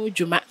di hu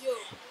dwuma.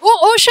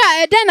 O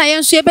hwa e den na ye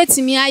nso ye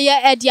betimi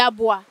aye e de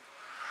aboa.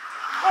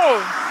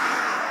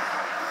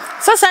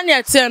 Sasa ne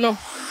ate no.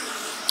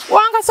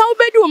 Wanga sa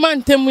obedu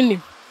man temu ni.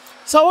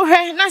 So wo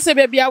hwe na se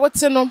bebia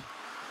wote no.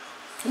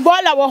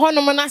 Bola wo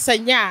hono mo na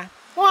sanya.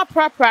 Wo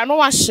prapra no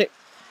wa hye.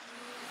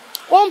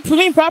 Wo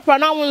mpumi prapra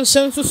na wo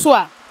nsen susu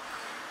a.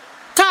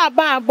 Ka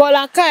ba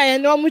bola ka ye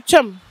no mu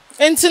twam.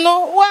 Enti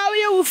no wa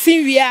ye wo fi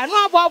wi a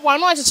no aboabo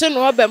no akyekye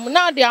no obam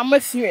na de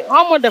amafi.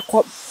 Ho mo de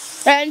ko.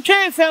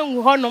 Entwen fe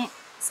ngu hono.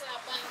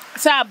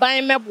 Sa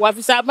ban meboa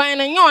fi sa ban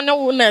na nye one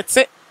wo na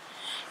te.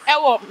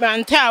 Ewo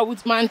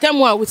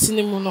mantam a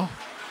wutini mu no.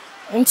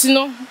 Nti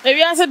no,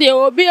 ewiase de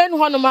obi enu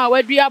hono ma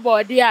wadua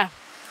bode a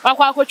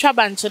wakwa akotwa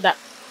banche da.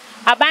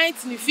 Aban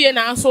tini fie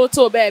na anso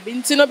to baabi.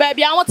 Nti no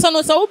baabi anwote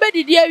no so wo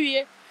bedidi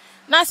awie.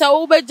 Na se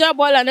wo beja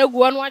bola na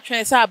gu ono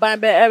atwen se aban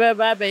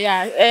be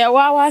ya.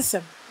 Wa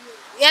wasem.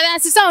 Ya da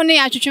sisa oni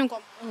ya twetwe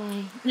nkom.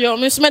 Yo,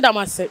 me so medam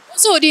ase.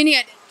 So odi ni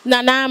ede.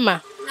 Nana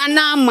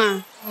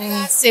ama.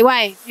 Say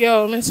why?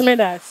 Yo, me so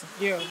medam ase.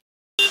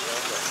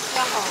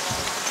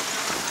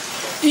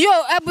 Yo,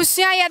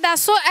 abusia ya da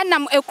so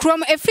enam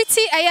ekrom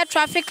efiti eye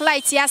traffic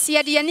light ya se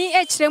ye ni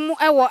ekiremu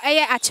ewo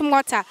eye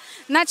achimota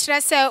na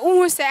kire se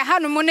uhu se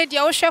hanom ne de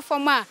wo hwe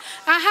fom a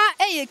aha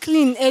eye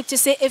clean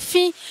se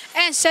efi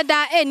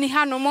enhyeda eni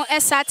hanom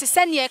esate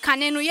se ne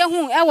kane no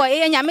yehu ewo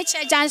eye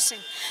nyameche junction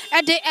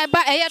ede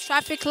eba eye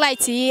traffic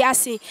light yi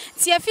ase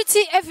ti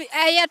efiti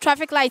eye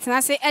traffic light na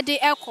se ede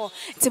eko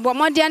ti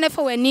bomode na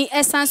fa wani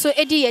esan so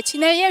edi ye chi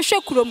na ye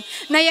hwe krom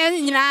na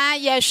ye nyina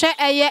ye hwe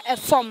eye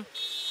efom.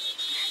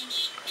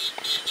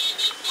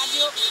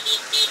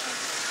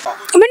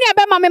 Many of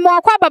them are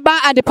more baba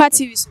at the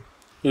parties.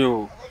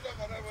 Yo,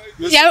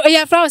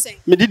 yeah, frozen.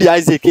 Me did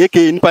Isaac,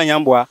 in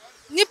Panyamboa.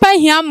 Nipa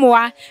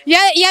hiamwa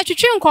ya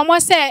twetwe nkomo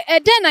se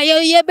eden na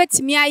ye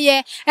betimi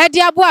aye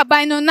ede abo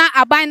aban no na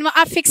aban no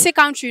afix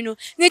country no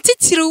ne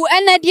titiru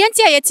ena de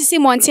enti aye tisi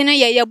monten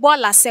ye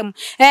bola sem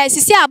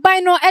sisi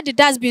aban no ede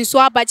dustbin so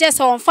abaje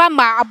se onfa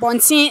ma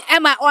abonten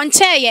ema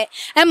onche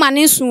ema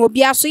ne nsu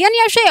obi aso ye ne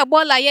hwe ye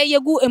bola ye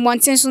gu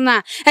emonten so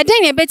na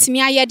eden ye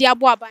betimi aye de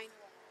abo aban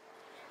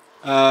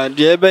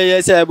de ebe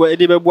ye se ebo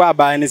ede bebu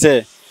aban ne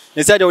se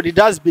de the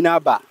dustbin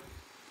aba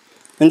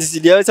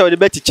nti de se de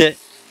betiche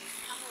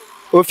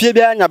ofie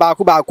bia nya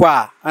baako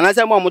a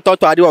anase mo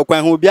mototo ade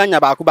okwan ho bia nya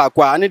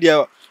baako a ane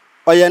de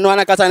oye no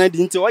anakasa na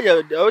di nti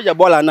oye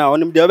bola na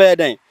onim de obe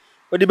den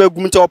odi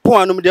begum nti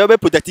opon anum de obe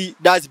protect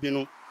dustbin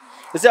no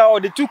se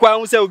odi tukwan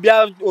ho se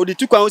obia odi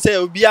tukwan ho se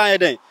obia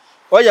eden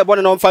oye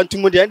bola no mfa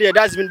ntumu de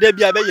dustbin de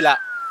bia be yila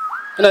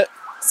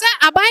se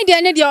aban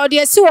de ne de odi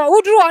esi wo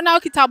uduru na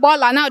okita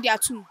bola na odi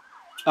atum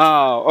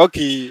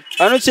okay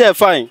anu che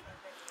fine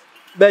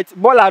but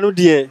bola no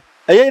de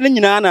eye ni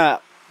nyina na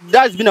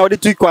dustbin na odi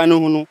tukwan no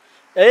hu no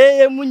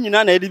mu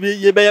nyina na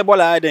edibi ye be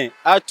bola den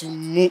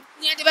atumu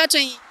ni de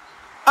betwen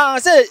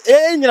say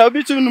nyina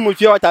obi tu no mu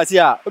fie otase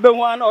a obe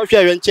hu ana o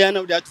hwe nchen na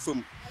odi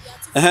atufom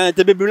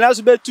te bebi na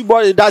so be tu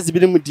bola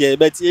dustbin mu de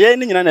but ye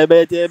ni nyina na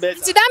be ti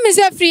da me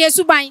se free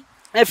esuban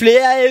free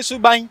ya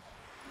esuban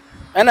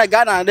ena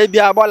Ghana de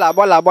bia bola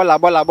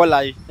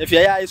free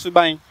ya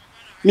esuban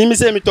mi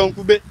se mi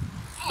tonkube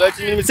but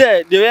mi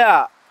se de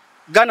ya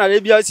Ghana de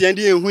bia se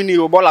ndi ehu ni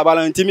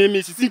bola nti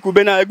mi sisi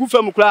kube na egu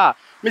fam kra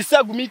mi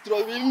sagu mi tro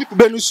mi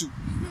kube nusu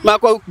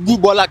makwa gu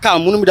bola ka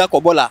mu mi da ko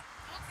bola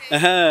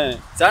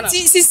sana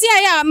sisi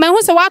aya me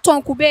hu se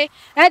waton kube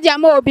e dia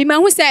ma obi me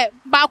hu se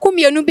ba ku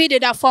mienu bi de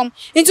da fom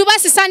nti ba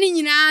sisa ni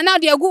nyina na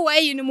de gu wa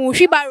yi ni mu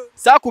hwi baro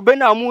sa kube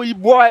na mu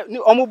ibo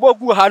omo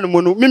bogu ha no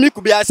mu no mi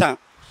kube asan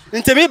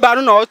nti mi ba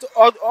no na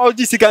o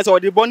di sika se o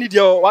de boni de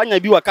o anya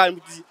bi wa ka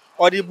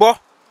o de bo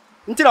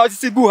nti na o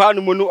sisi gu ha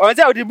no mu no o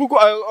se o de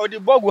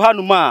bogu ha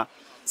no ma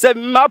se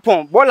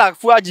mapon bola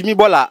fu ajimi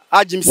bola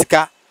ajim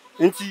sika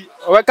nti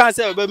o kan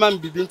se obe man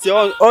bibi nti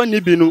on ni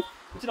bi no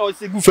nti na o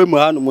sisi gu fam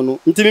ha no mu no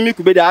nti mi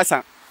kube de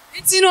asan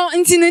nti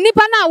no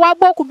nipa na wa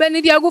gbo kube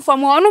ni de gu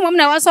fam onu mom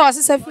na wa so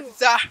asese fi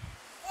sa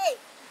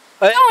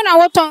no na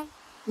woton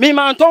mi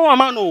man ton wa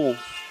ma no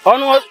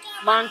onu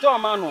man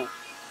ton ma no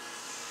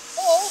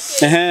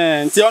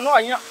nti ono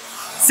anya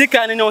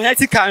sika ni no he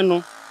sika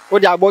no o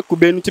de agbo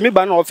kube nti mi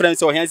ba na o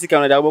friends o he sika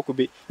no de agbo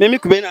kube mi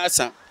kube na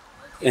asan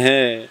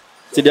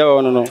ti de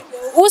ono no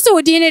wo se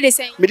odi ni de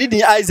sen mi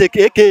di Isaac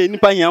aka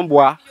nipa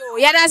hiamboa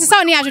ya da sisa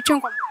oni atwetwe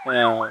nkom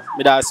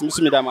mi da asimi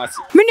mi da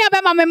masi mini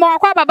aba ma me mo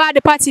akwa baba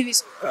de party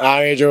vis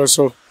Arejo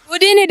so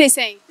odi ni de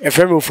sen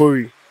efem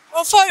ofori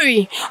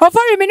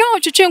Ofori me no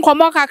twetwe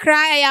nkomo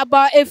kakra ya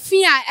ba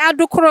efi a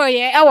adokoro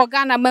ye e wo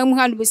Ghana mamu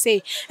ha no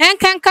say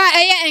enkanka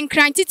eye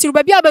enkranti tiru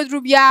ba bia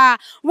baduru bia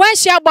wan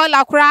hia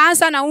bola kura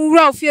ansa na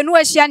nwura ofie no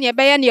ahia ne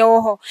be ye ne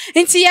wo ho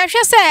nti ye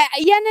hwe se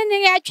ye ne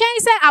ye twen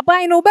se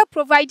aban no be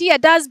provide a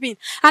dustbin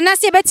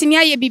anase betimi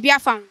aye bibia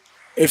fam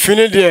efi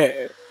ne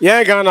de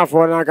ye Ghana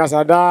for na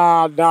kasa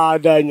da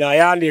nya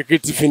ya ne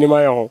kiti fini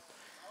ma ye ho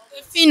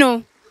efi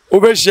no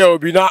obehia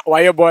obi na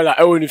waye bola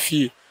e woni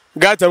fie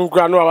gata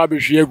mkura no aba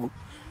behwe egu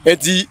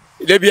enti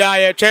de bia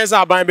ye twense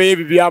aban be ye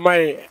bibia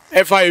mai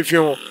efa efi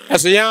ho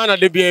eso ya na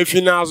de bia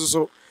efi na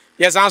aso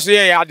ye san so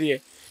ye ya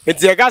de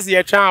enti ye gase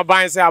ye twan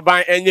aban se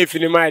aban enye efi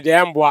ni mai de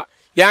emboa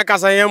ya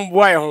kasa ye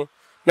mboa ye ho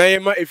na ye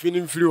ma efi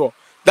ni mfiri ho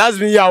that's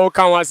been ya wo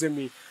kan wa se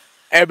mi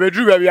e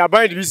bedru ba bia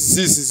aban de bi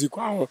sisi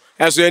kwa ho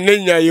eso ye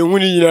nenya ye hu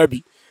ni nyina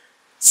bi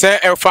se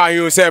efa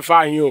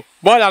hin o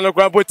bola no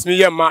kwa potimi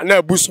ye ma na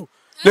abuso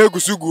na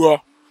egusu gu ho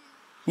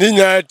ni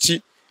nya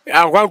chi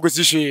akwan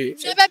gosi hwe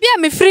e ba bia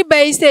me free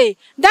bay say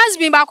that's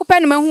been ba ko pe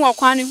no mahu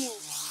okwan ne hu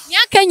nya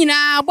ka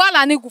nyina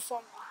bola ne gu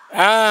fom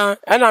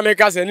na me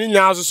ka se ni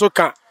nya aso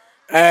ka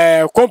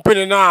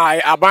company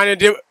na aban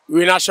de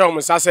we na show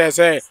mo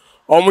say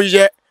omo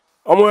ye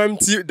omo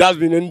empty that's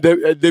been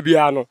de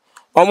bia no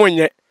omo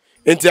nye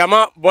enti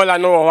ama bola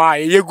no wo ha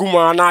ye gu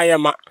mo na ye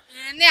ma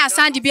ne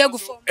asan de bia gu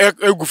fom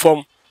egu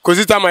fom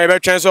kozita ma ye be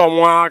twen so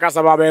omo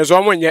akasa ba be so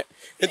omo nye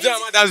enti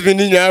ama that's been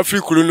ni nya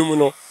free kuru no mu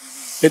no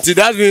enti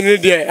that's been ni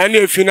there any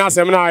efi na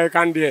asem na ye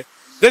kan there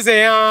this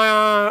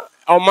ya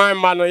o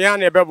man no ya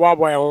na be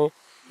boabo ye ho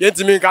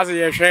yentimi ka se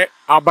ye hwe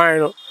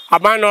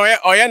aban no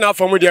oye na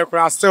afom de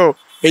kura still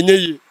enye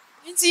yi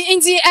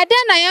nti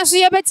eden na ye so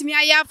ye betimi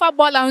aye afa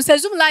bola on se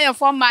zoom lion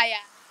for maya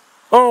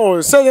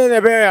oh so ne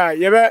be ya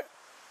ye be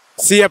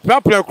si ye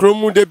prapra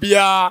kromu de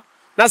bia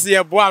na se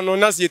ye boa no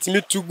na se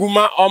yetimi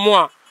tuguma omo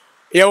a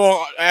ye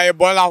wo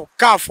bola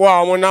kafo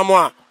a omo na mo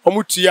a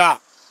omo tua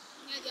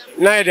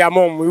na de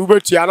amom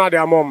ubetua na de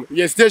amom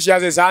ye station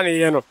as sa na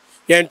ye no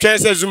ye ntwen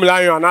se zoom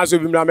lion na so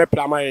bi mra me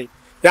plama ye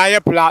ya ye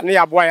pla na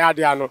ya boa ya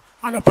de ano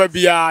anapa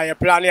bia ye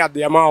pla na ya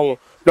de ma ho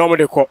na omo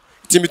de ko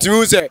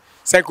timitimi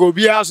se ko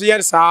bia so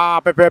ye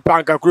sa pepe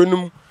panka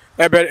kronum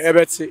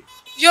ebeti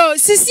yo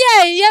sisi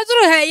ye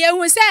duru ha ye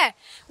hu se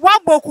wa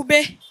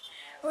bokube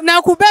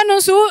na kube no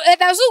so e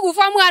da so gu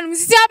fam anu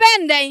sisi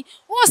abenden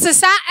wo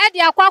sesa e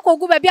de akwa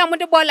kogu ba bia mo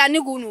de bola ne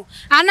gu no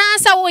ana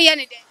sa wo ye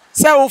ne de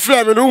se wo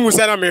frame me no hu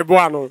se na me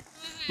boa no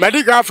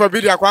medical for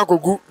bi de akwa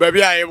kogu ba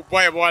bia ye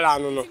bola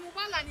no no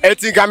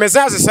eti ga me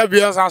se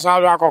bia sa so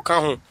akoka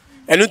ho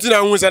enu ti na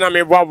hu se na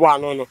me boa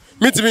no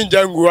mitimi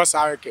njangu o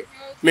sa weke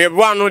me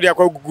boa no de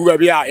akwa gugu ba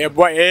bia ye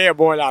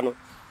bola no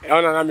e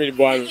ona na me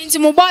boa no nti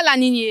mo bola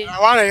ni nie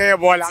wa na ye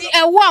bola ti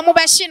e wo mo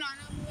be hye no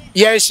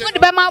ye hye mo de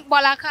be ma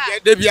bola ka ye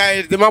de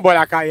bia de ma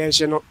bola ka ye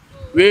hye no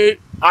we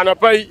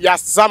anapa ya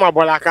sama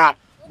bola ka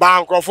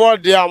ba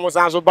nkrofo de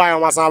amusan so ba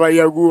amusan ba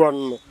ye gu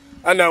on no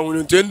ana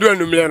hunu ntendu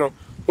anumle no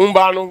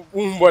umba no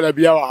umbola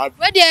bia wa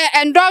we de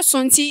endorse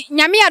nti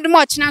nyame adom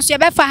ochina so ye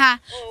be fa ha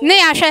ne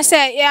ya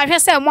hwe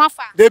se mo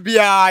afa de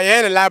bia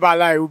ye ne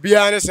live obi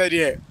an se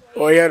de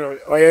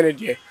oye ne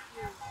de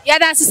ya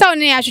da se sa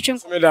ne ya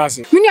hwetwe me da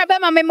se minu be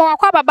ma me mo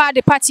akwa baba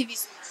de party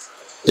vis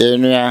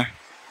enua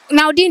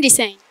na odin de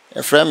sen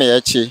e frame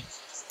ye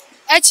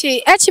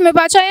echi me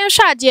ba cha yen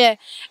hwa de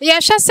ye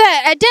hwe se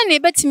eden ne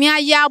betimi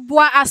aye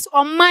aboa as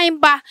oman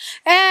ba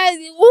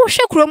wo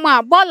hwe kromu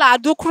a bola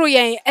adokro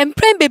yen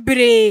empren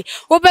bebre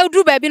wo be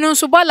duru ba bi no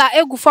so bola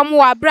egu fam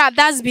wa bra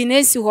dustbin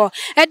esi ho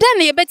eden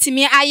ne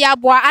betimi aye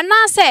aboa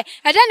anase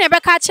eden ne be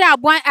ka kire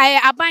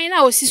aban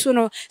na osiso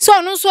no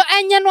so no so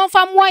enye no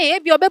fam wo ye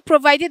bi obe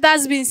provide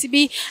dustbins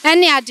bi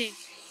ene ade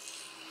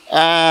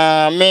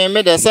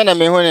me de se na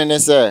me hu ne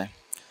se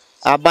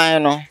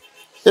aban no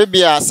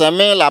ebia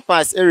asame la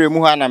pass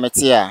eremu ha na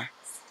mete a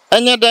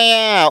enye dan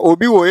a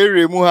obi wo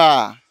eremu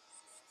ha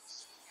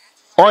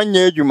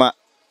onye adwuma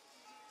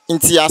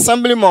nti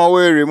assembly ma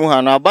wo eremu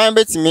ha na aban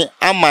betimi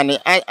amane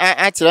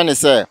a kire ne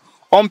se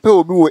ompe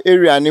obi wo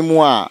area ne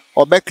mu a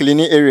obe clean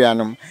area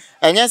no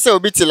enye se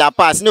obi ti la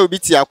pass na obi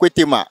ti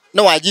akwetema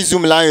na waji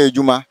zoom la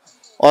adwuma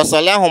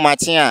osole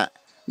homache a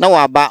na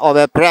waba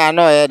obe pra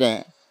na oye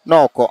den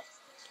na okọ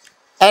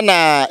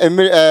ena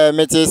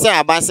mete se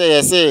aba se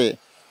yese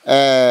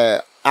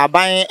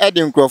aban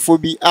edi nkrofo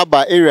bi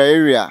aba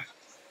area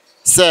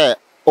se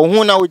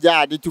ohun na uja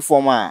ade tu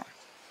form a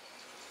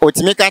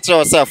otimi ka kire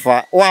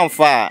osefa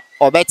wanfa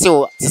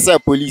obetew ti se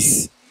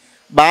police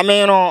ba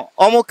me no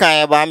omu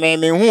kan ba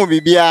me hu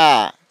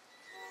bibia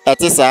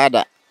ete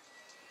saada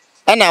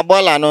ana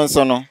bola no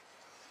nso no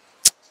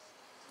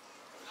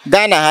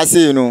Ghana ha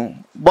se no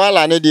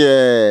bola ne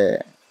de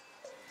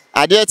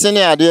ade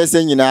tini ade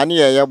se nyina ne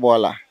ye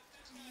bola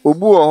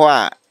obu ho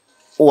a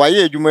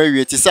waye adwuma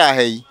wie ti sa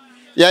ha yi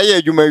ya ye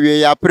adwuma wie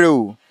ya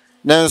preu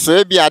nanso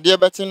e bi ade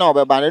beti na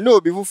obeba na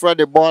obi fufuro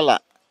de bola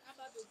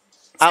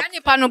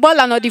ani pa no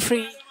bola no di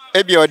free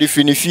e bi odi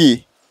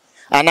finifie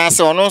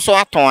anase ono so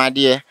aton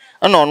ade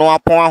na ono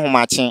apon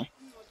ahomache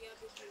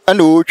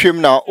na o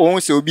twem na o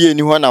se obi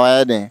eni ho na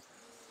waye den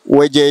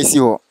waje esi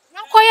ho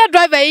Koya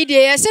driver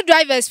idea, say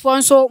drivers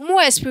for so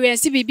more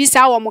experience be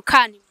sa wo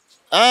kan.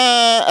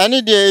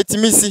 Ani de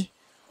etimisi.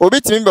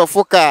 Obi timi be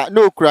foka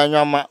na okura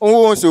nwama.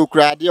 Onwo so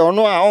okura de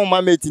ono a on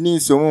ma metini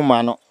nsomu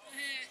ma no.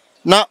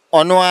 Na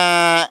ono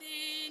a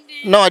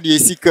na de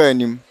esika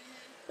anim.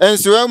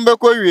 Enso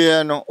embekọ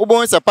wie no,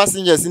 ubon sa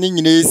passengers ni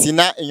nyina esi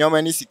na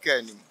enyoma ni sika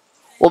anim.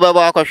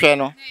 Obeba akwhwe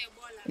no.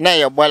 Na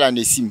ye bola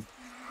na sim.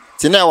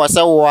 Ti na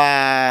wasa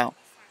wa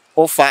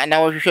ofa na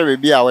wo hwehwe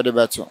bebi a wo de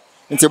beto.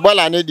 Nti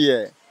bola ne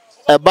de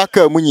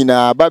ebaka mu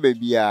nyina ba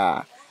bebi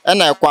a.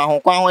 Na kwa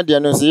ho de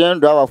no so yen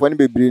driver fo ne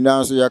bebiri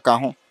na so ye ka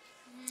ho.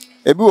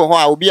 Ebi wo ho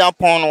a obi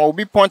apon no,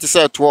 obi point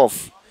say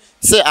 12.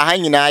 Say aha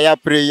nyina ya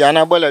pray ya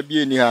na bola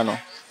bi eni ha no.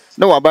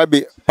 Na wa ba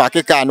be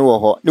park car no wo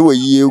ho, na wo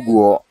yi egu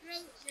ho.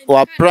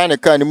 Wa plan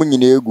car ni mu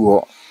nyina egu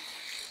ho.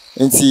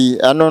 Nti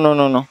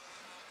no.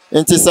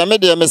 Nti same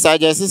de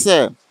message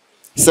say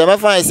se me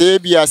fan se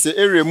bia se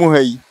ere mu ha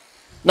yi.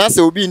 Na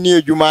se obi ni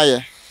edwuma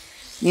ye.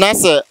 Na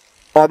se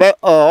obe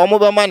omo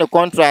be ma ne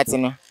contract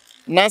no.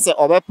 Na se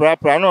obe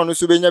pra no no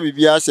so benya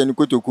bibia hye ne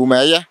kotoku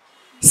ma ye.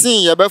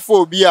 Sin ye be fa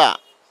obi a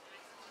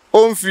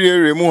on free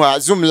ere mu ha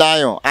zoom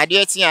lion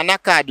ade ti ana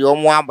card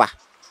omo aba.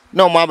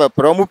 Na omo aba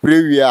pra omo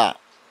prewi a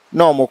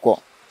na omo ko.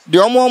 De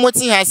omo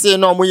ti ha se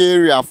na omo ye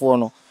area fo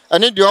no.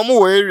 Ane de omo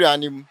wo area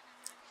anim.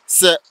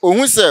 Se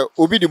ohun se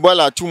obi di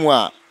bola tumu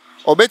a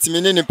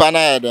obetimi ne nipa na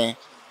ye den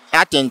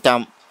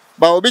atentam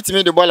ba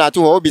obetimi di bola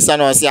tu ho obisa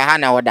na o se aha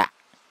na woda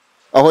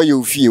oho ye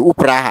ofie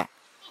upra ha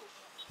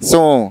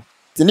so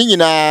tini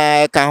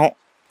nyina ka ho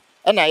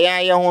na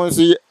ya ho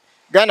nso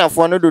Ghana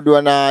fo no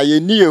dodo na ye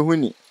ni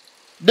ehuni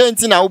den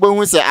ti na wo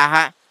behu se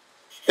aha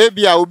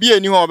ebia obi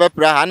eni ho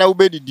obepra ha na wo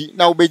bedidi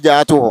na wo beja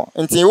ato ho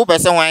nti wo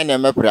pese hwan na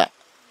emepra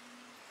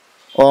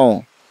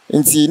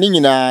nti ni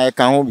nyina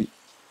ka ho bi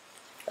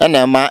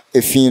na ma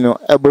efin no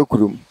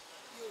ebakurum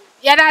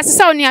ya da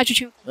sisa oni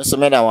atwetwe so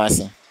me da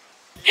wase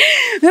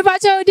me pa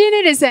cho di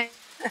ni de sen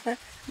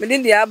me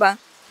din di aba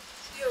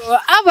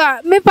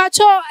me pa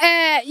cho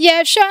ye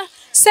hwa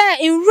se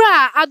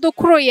inra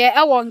adokro ye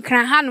e wo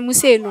nkran hanum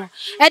se no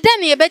eda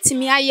na ye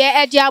betimi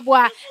aye edi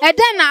aboa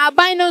eda na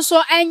aban no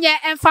so enye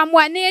emfamo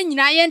a na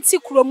nyina ye nti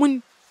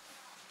kromun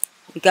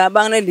nka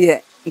aban na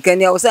de nka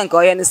ne awose nka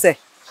oye ne se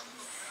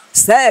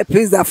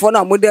prison for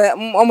na mode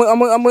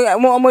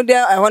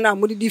ho na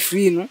mode di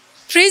free no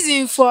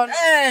prison for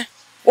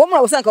wo mra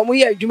awose nka mo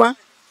ye adwuma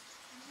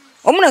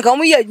wo mra nka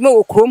mo ye adwuma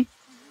wo krom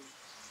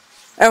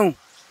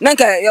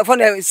nanka ya for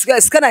na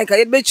ska na nka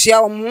ye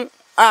betua wo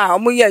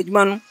mo ye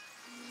adwuma no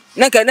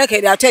nanka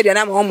de atede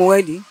na ma mo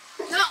wadi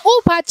na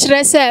upa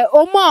kire se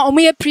omo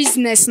ye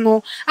prisoners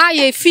no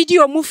aye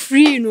video mu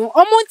free no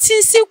omo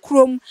tinsi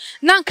krom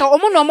nanka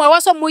omo no mo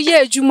waso mo ye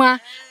adwuma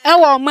e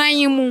wo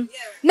manyi mu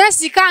na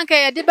sika nka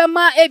ye de be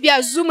ma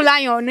ebia zoom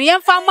lion no ye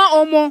fa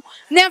ma omo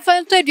na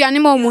fa nto aduane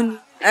ma omo ni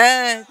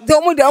de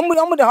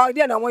omo de ha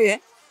de na mo ye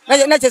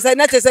na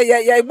chese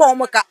ye igbo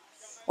omo ka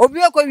obi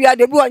ko wi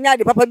ade bi ho nya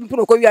de papa bi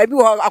puno ko wi abi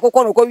ho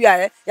akokọ no ko wi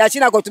aye ya chi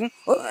na kotum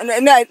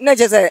na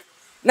chese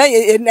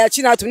na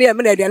chi na atum ne ye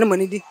me na aduane mo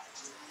ni di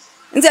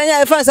nti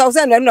anya fan sa wo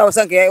na wo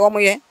sanke wo mo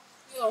ye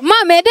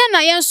ma me de na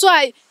ye so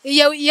a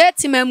ye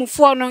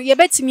timamufo no ye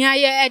betimi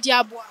aye edi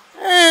aboa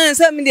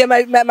se me de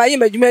ma ye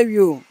madwuma wi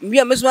o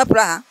mbi me so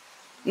apra ha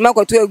ma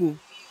kwato egu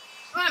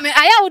ma me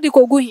aya wo di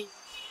kogu hi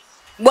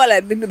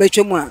bola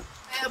betwemu a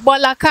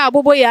bola ka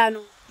bobo ya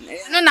no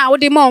na wo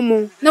di ma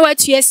omo na wa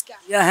tueska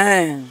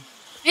ya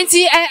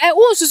nti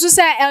wo susu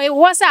se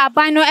wo sa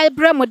aban no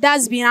ebre mo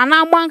dustbin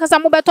ana mo ankasa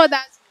mo beto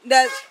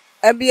that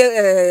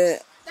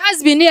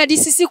dustbin ya di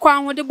sisi kwa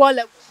ho de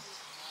bola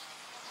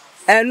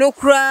no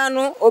kura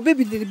no obi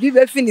bi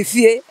be fini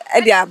fie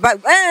e de aba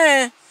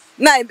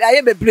na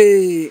aye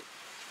bebre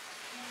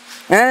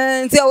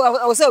nti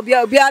o se obi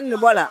an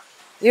bola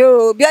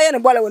yo obi aye ne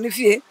bola woni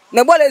fie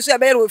na bola esu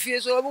abe ro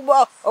fie so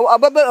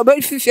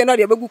obi fie no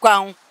de begu kwa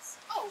ho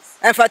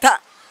enfata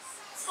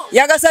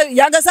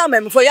yagasa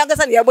memfo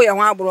yagasa ne yebo ye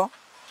ho abro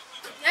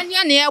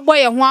ya ne yebo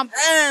ye ho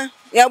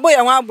yebo ye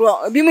ho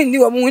abro bi mi ni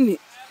wo mu ni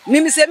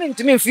mimi se mi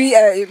ntumi fi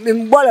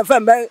bola fa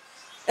mba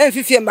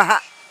enfifie mba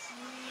ha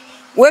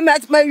we ma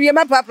wie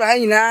ma papa ha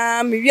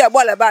nyina mi wie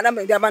bola ba na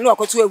me dia ma no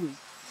akoto agu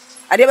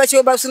ade ba che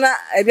oba so na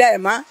ebia e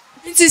ma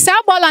nti sa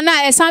bola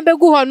na esan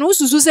begu ho no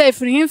susu se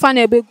efiri himfa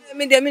na ebegu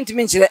mi de mi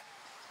ntumi nchire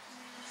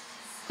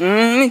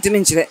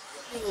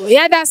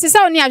ya da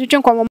sisa oni atwetwe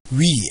nkomo.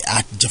 We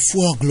at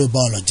Jafua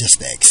Global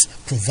Logistics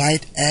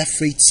provide air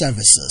freight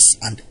services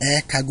and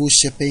air cargo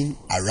shipping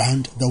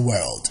around the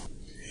world.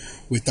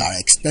 With our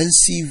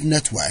extensive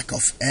network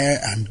of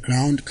air and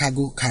ground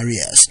cargo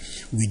carriers,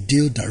 we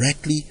deal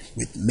directly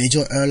with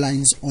major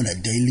airlines on a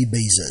daily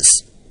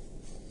basis.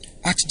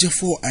 At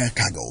Jafua Air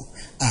Cargo,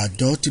 our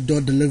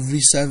door-to-door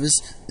delivery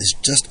service is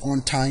just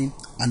on time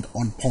and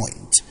on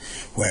point.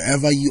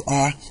 Wherever you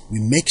are, we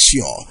make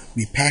sure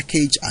we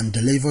package and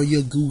deliver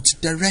your goods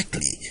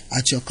directly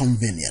at your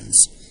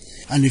convenience.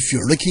 And if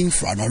you're looking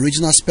for an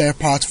original spare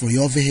part for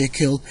your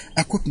vehicle,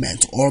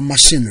 equipment, or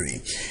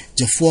machinery,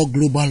 Ghpage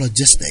Global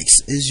Logistics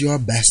is your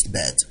best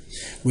bet.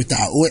 With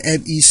our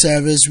OME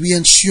service, we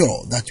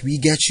ensure that we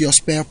get your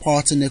spare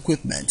parts and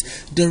equipment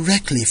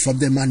directly from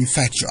the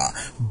manufacturer,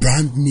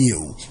 brand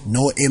new,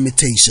 no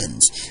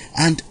imitations.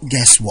 And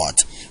guess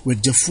what?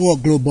 With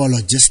Ghpage Global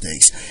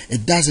Logistics,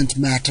 it doesn't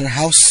matter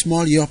how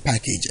small your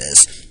package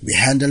is. We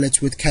handle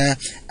it with care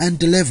and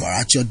deliver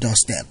at your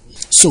doorstep.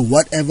 So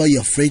whatever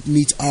your freight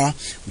needs are,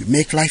 we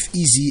make life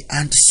easy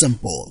and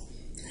simple.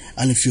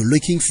 And if you're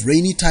looking for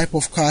any type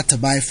of car to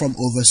buy from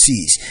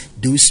overseas,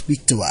 do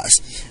speak to us.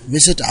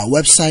 Visit our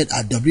website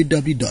at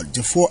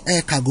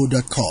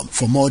www.ghapageaircargo.com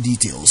for more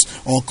details,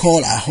 or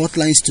call our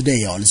hotlines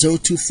today on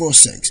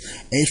 0246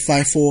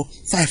 854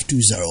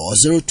 520 or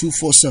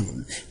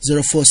 0247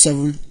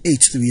 047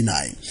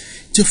 839.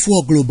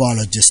 Ghpage Global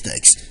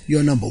Logistics,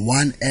 your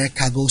 #1 air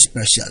cargo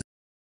specialist.